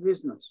are in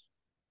business.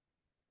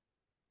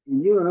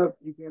 In Europe,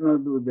 you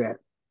cannot do that.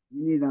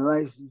 You need a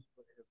license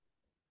for it.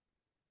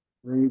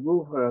 When you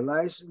go for a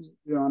license,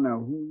 you want to know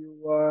who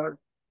you are,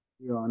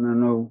 you want to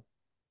know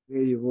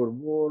where you were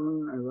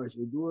born and what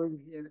you're doing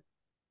here.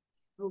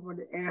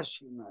 Nobody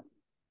asks you nothing.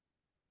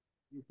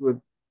 You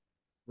could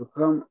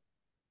become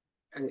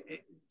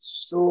a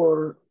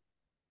store,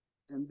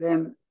 and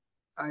then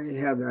I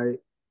had a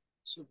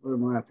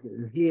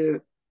supermarket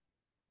here,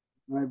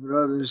 my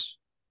brothers,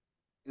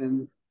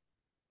 and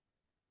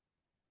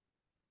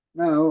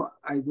now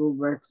I go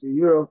back to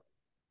Europe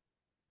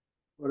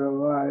for a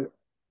while.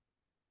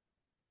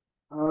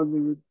 How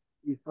do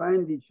we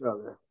find each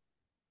other?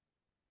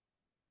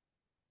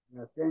 We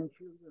have 10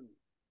 children.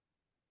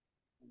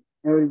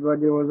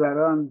 Everybody was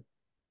around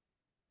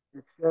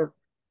except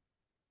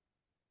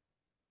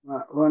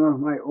one of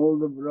my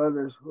older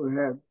brothers who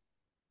had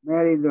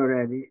married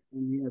already,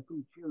 and he had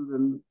 2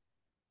 children.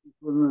 He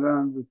couldn't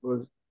run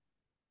because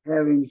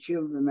having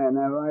children and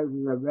a wife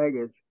is a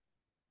baggage.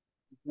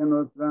 He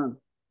cannot run.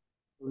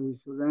 So he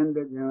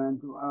surrendered and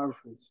went to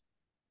Auschwitz.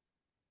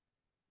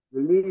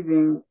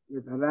 Believing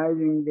that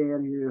arriving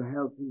there he will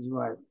help his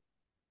wife.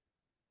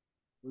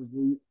 Because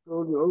he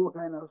told you all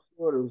kind of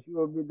stories. You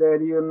will be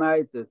there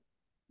united.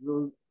 You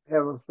will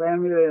have a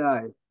family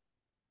life.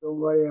 Don't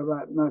worry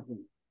about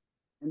nothing.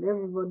 And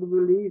everybody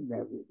believed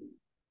everything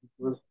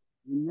because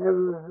we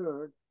never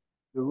heard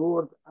the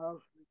word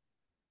Auschwitz.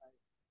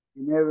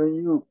 We never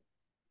knew.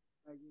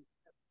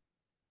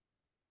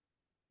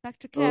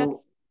 Dr. So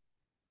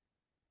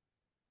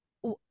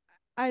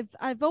Katz,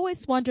 I've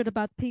always wondered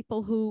about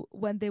people who,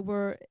 when they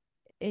were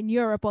in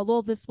Europe, while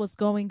all this was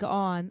going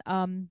on,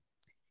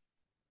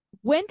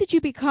 when did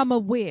you become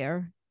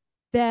aware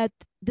that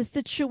the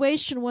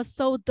situation was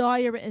so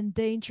dire and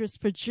dangerous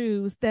for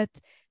Jews that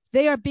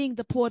they are being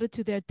deported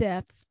to their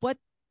deaths? What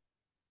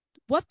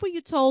were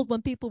you told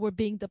when people were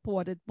being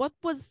deported? What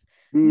was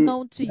we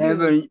known to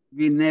never you?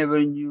 we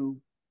never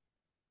knew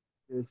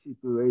the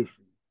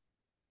situation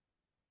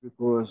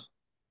because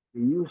the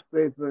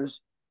newspapers,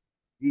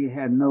 we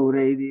had no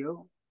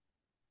radio,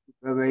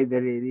 took away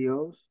the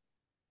radios,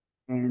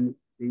 and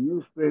the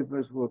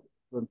newspapers were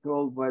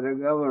controlled by the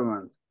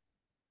government.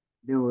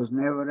 There was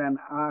never an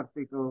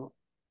article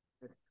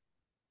that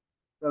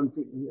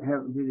something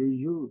happened to the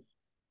Jews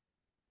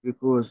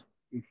because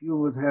if you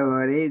would have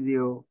a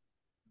radio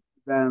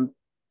then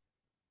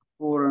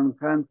foreign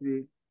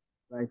country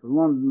like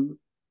London,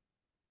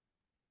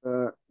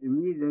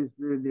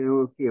 immediately they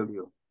will kill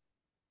you.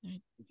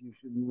 But you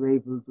shouldn't be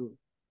able to.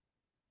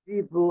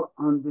 People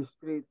on the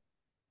street,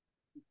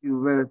 if you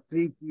were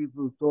 3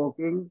 people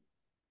talking,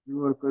 you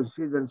were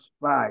considered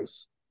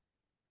spies.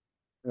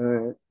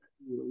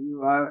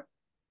 You are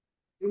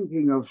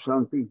thinking of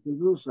something to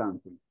do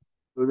something.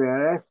 So they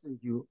arrested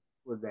you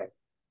for that.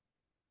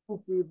 2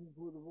 people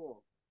would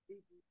walk. 3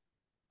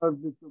 people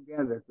must be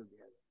together.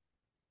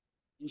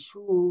 In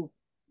school,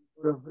 you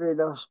were afraid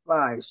of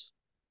spies.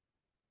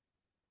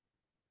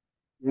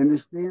 You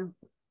understand?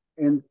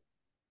 And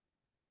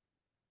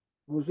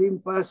it was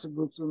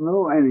impossible to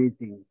know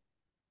anything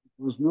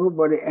because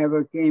nobody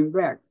ever came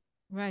back.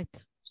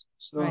 Right.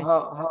 So Right.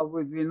 how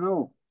would we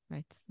know?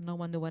 Right. No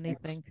one knew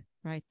anything.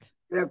 Right.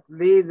 Except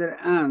later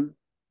on,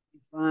 we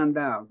found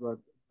out, but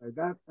by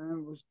that time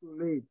it was too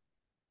late.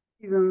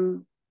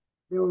 Even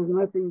there was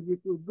nothing we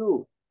could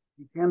do.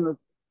 We cannot,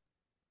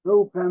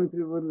 no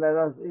country would let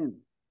us in.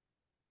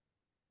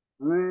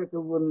 America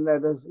wouldn't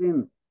let us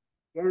in.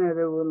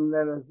 Canada wouldn't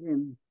let us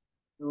in.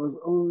 There was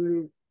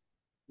only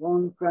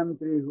one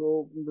country who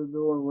opened the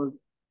door was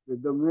the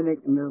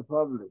Dominican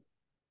Republic,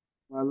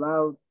 who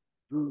allowed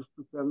Jews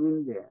to come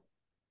in there.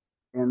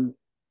 And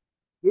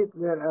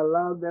Hitler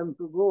allowed them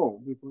to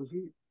go because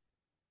in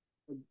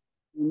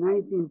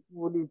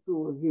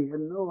 1942, he had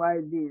no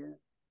idea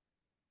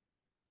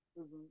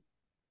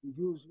the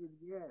Jews with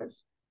gas.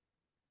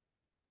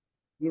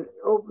 He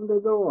opened the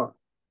door.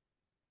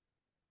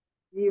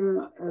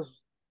 Even as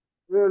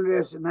early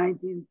as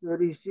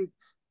 1936, he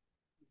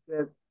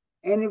said,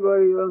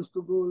 anybody wants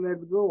to go,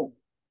 let go.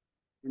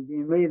 And he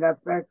made a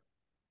pact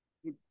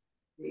with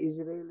the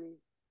Israeli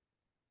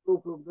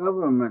local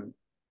government,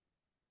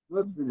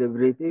 not with the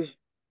British,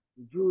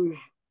 the Jewish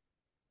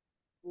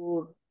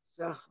for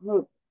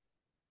Sachnut.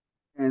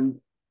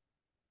 And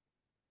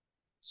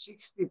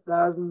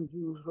 60,000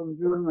 Jews from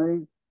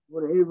Germany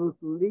were able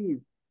to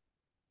leave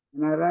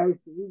When I arrived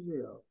to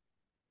Israel,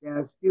 they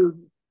are still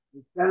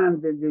the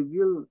town that they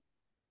built is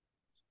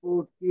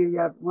called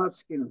Kiryat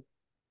Motzkin,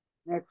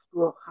 next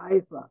to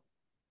Haifa,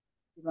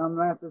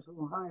 kilometers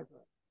from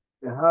Haifa.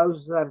 The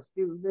houses are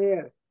still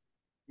there,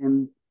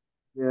 and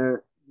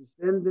the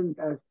descendants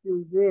are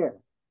still there.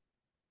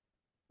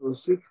 So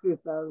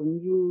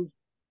 60,000 Jews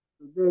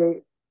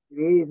today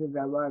created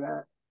about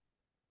a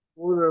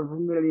quarter of a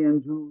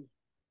million Jews,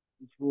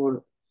 which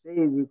were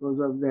saved because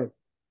of that.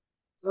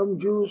 Some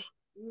Jews,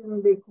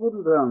 even they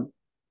couldn't run.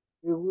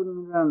 They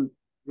wouldn't run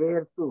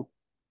there too.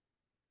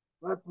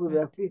 What would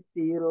a Right.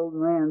 50-year-old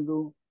man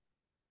do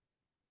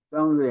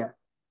somewhere?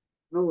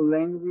 No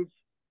language,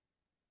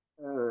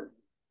 uh,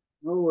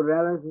 no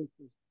relatives,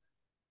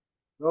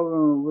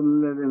 government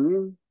wouldn't let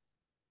him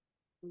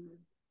in.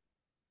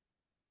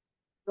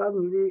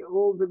 Suddenly,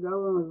 all the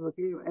governments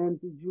became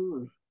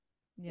anti-Jewish.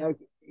 Yeah. Like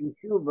in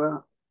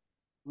Cuba,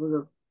 was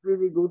a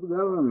pretty good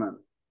government.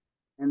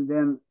 And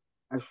then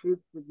a ship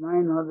with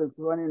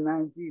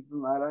 929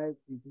 people arrived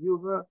in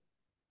Cuba.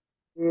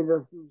 They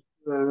refused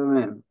to let them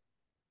in.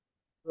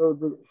 So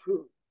the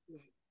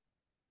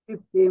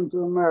ship came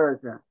to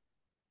America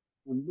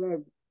and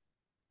begged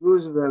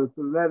Roosevelt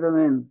to let them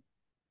in.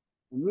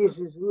 And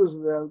Mrs.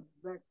 Roosevelt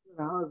begged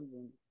her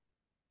husband,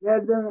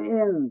 let them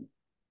in.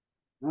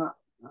 No,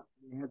 no,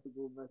 they had to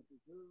go back to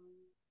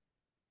Germany.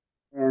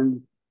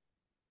 And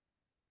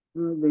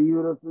to the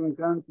European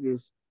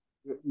countries,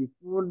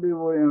 before they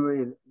were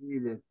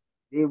invaded,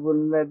 they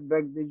wouldn't let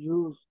back the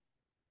Jews.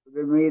 So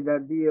they made a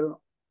deal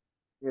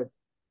that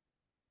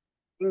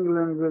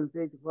England will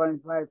take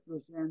 25%,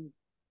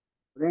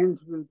 France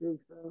will take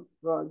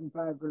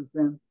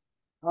 25%,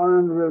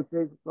 Holland will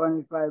take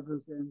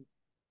 25%,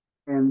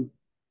 and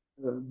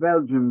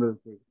Belgium will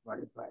take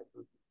 25%.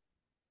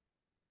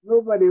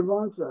 Nobody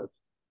wants us.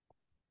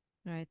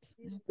 Right.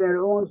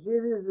 Their own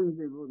citizens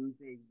they wouldn't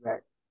take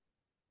back.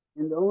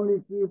 And the only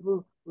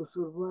people who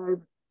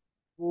survived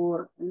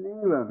were in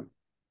England.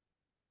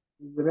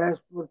 The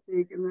rest were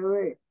taken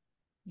away.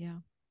 Yeah.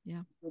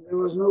 Yeah. So there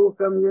was no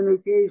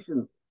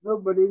communication.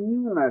 Nobody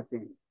knew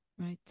nothing.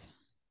 Right.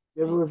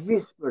 They were Right.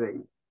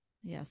 whispering.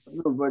 Yes.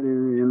 Nobody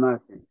knew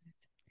nothing.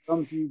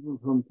 Some people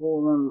from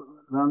Poland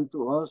ran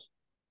to us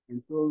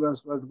and told us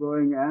what's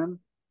going on.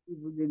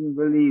 People didn't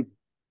believe.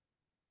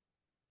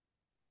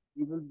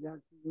 People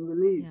just didn't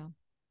believe. Yeah.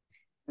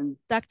 And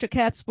Dr.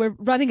 Katz, we're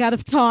running out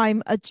of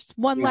time. Just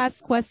one yeah,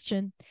 last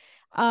question.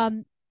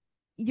 Um,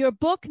 your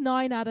book,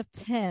 9 out of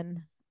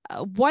 10,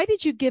 why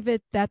did you give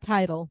it that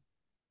title?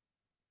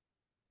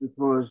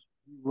 because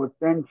we were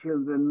 10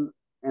 children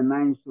and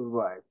 9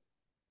 survived.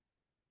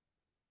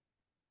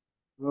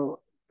 So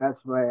that's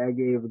why I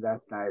gave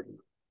that title.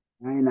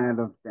 9 out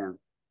of 10.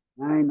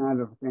 9 out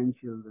of 10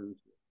 children.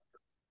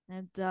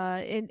 And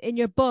in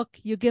your book,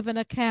 you give an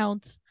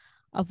account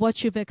of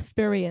what you've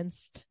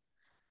experienced,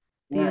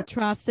 the Yeah,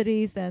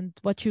 atrocities, and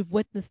what you've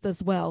witnessed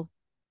as well.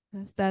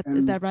 Is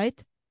and that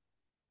right?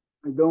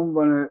 I don't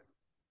want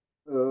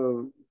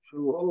to show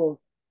off,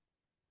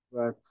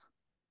 but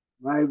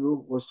my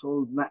book was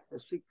sold,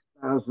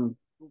 6,000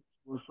 books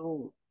were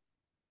sold.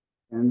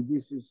 And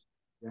this is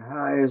the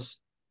highest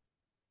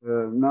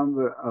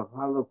number of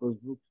Holocaust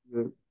books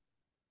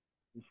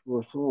which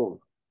were sold.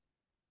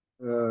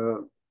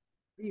 Uh,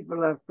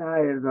 People are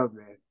tired of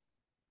that.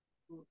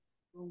 People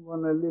don't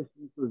want to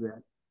listen to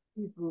that.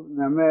 People in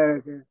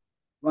America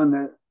want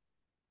to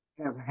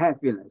have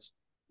happiness.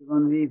 They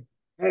want to read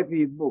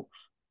happy books.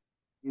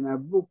 In a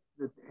book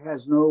that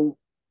has no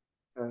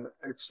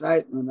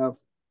excitement of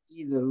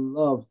either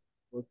love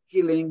or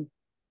killing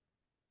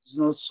is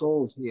not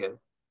solved here.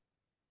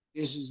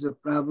 This is the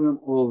problem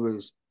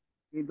always.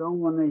 They don't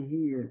want to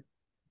hear.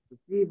 The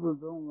people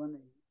don't want to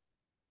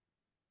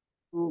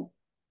hear.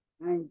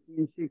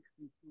 1962,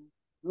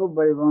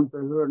 nobody wanted to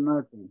hear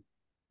nothing.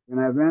 When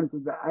I went to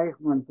the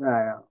Eichmann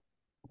trial,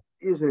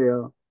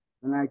 Israel,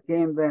 when I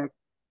came back,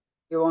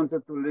 they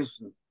wanted to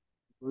listen.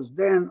 Because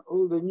then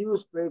all the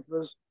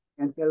newspapers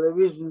and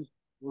televisions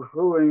were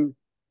showing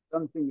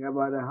something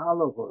about the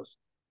Holocaust.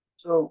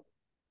 So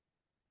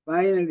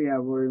finally, I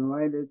was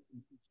invited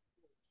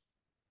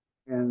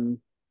and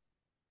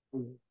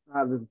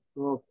started to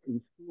talk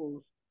in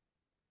schools.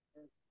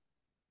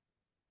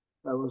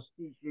 I was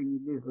teaching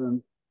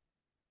different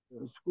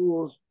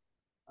schools.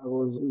 I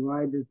was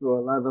invited to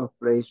a lot of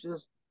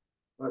places,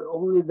 but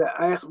only the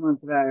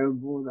Eichmann trial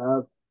brought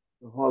out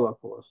the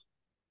Holocaust.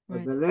 For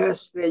Right. the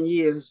last 10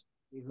 years,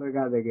 we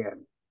forgot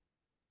again.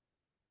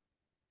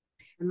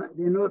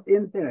 They're not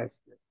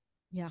interested.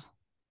 Yeah.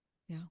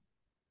 Yeah.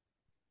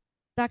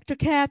 Dr.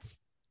 Katz,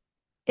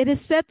 it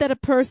is said that a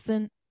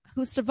person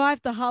who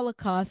survived the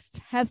Holocaust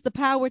has the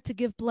power to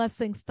give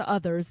blessings to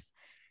others.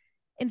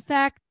 In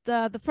fact,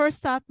 the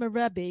first Satmar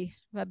Rebbe,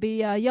 Rabbi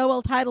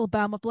Yoel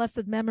Teitelbaum of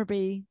blessed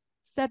memory,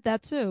 said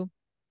that too.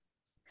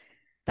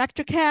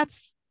 Dr.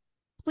 Katz,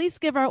 please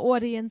give our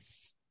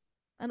audience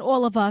and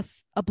all of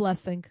us a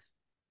blessing.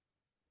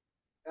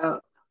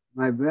 Well,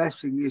 my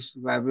blessing is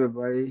to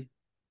everybody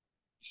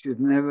should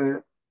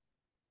never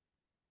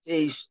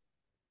taste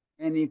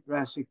any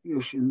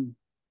persecution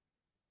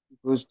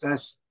because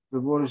that's the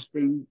worst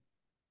thing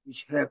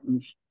which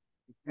happens.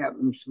 It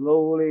happens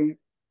slowly,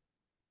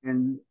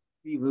 and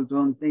people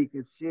don't take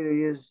it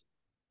serious.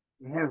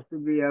 You have to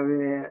be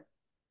aware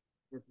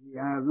that we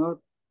are not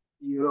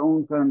in your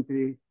own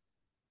country.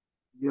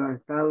 You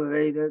are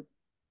tolerated,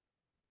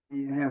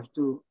 and you have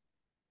to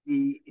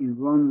be in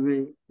one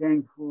way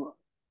thankful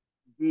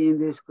to be in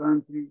this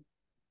country,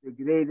 the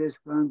greatest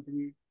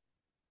country.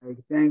 I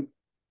thank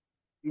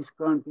this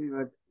country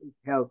that it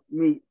helped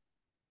me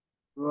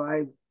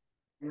thrive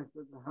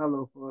after the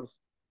Holocaust,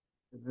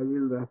 that I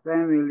build a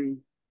family.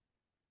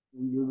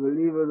 And you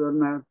believe it or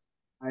not,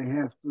 I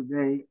have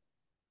today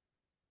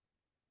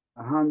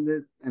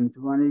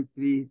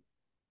 123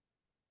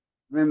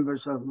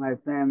 members of my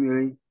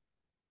family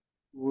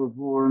who were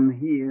born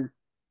here,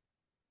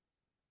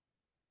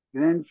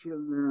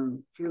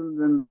 grandchildren,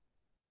 children,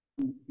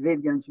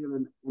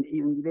 great-grandchildren, and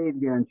even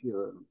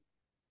great-grandchildren.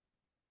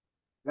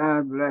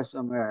 God bless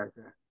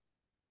America.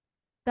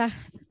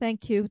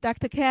 Thank you.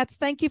 Dr. Katz,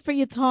 thank you for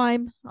your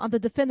time on the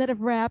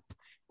Definitive Wrap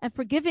and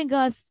for giving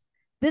us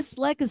this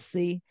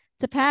legacy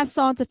to pass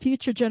on to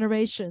future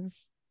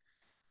generations.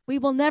 We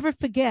will never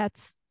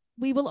forget.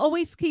 We will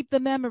always keep the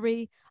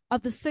memory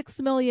of the 6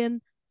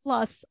 million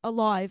plus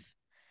alive.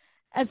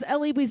 As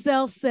Elie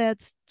Wiesel said,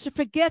 to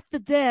forget the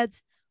dead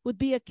would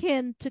be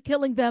akin to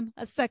killing them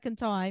a second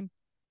time.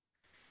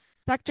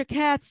 Dr.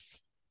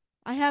 Katz,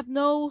 I have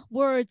no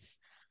words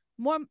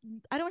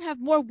I don't have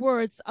more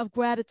words of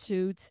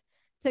gratitude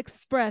to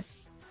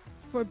express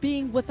for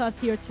being with us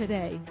here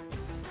today.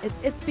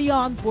 It's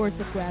beyond words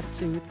of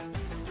gratitude.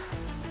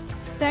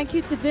 Thank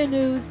you to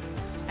VNews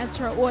and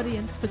to our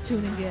audience for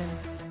tuning in.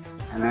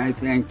 And I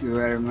thank you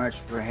very much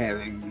for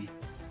having me.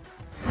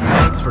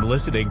 Thanks for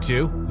listening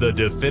to The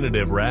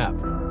Definitive Wrap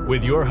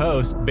with your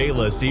host,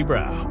 Baila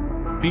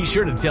Sebrow. Be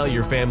sure to tell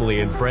your family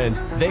and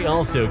friends they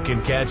also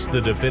can catch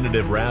The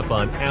Definitive Wrap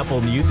on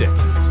Apple Music,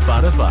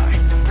 Spotify,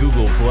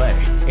 Google Play,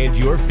 and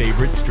your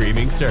favorite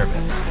streaming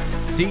service.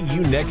 See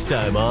you next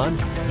time on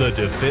The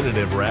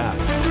Definitive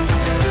Wrap.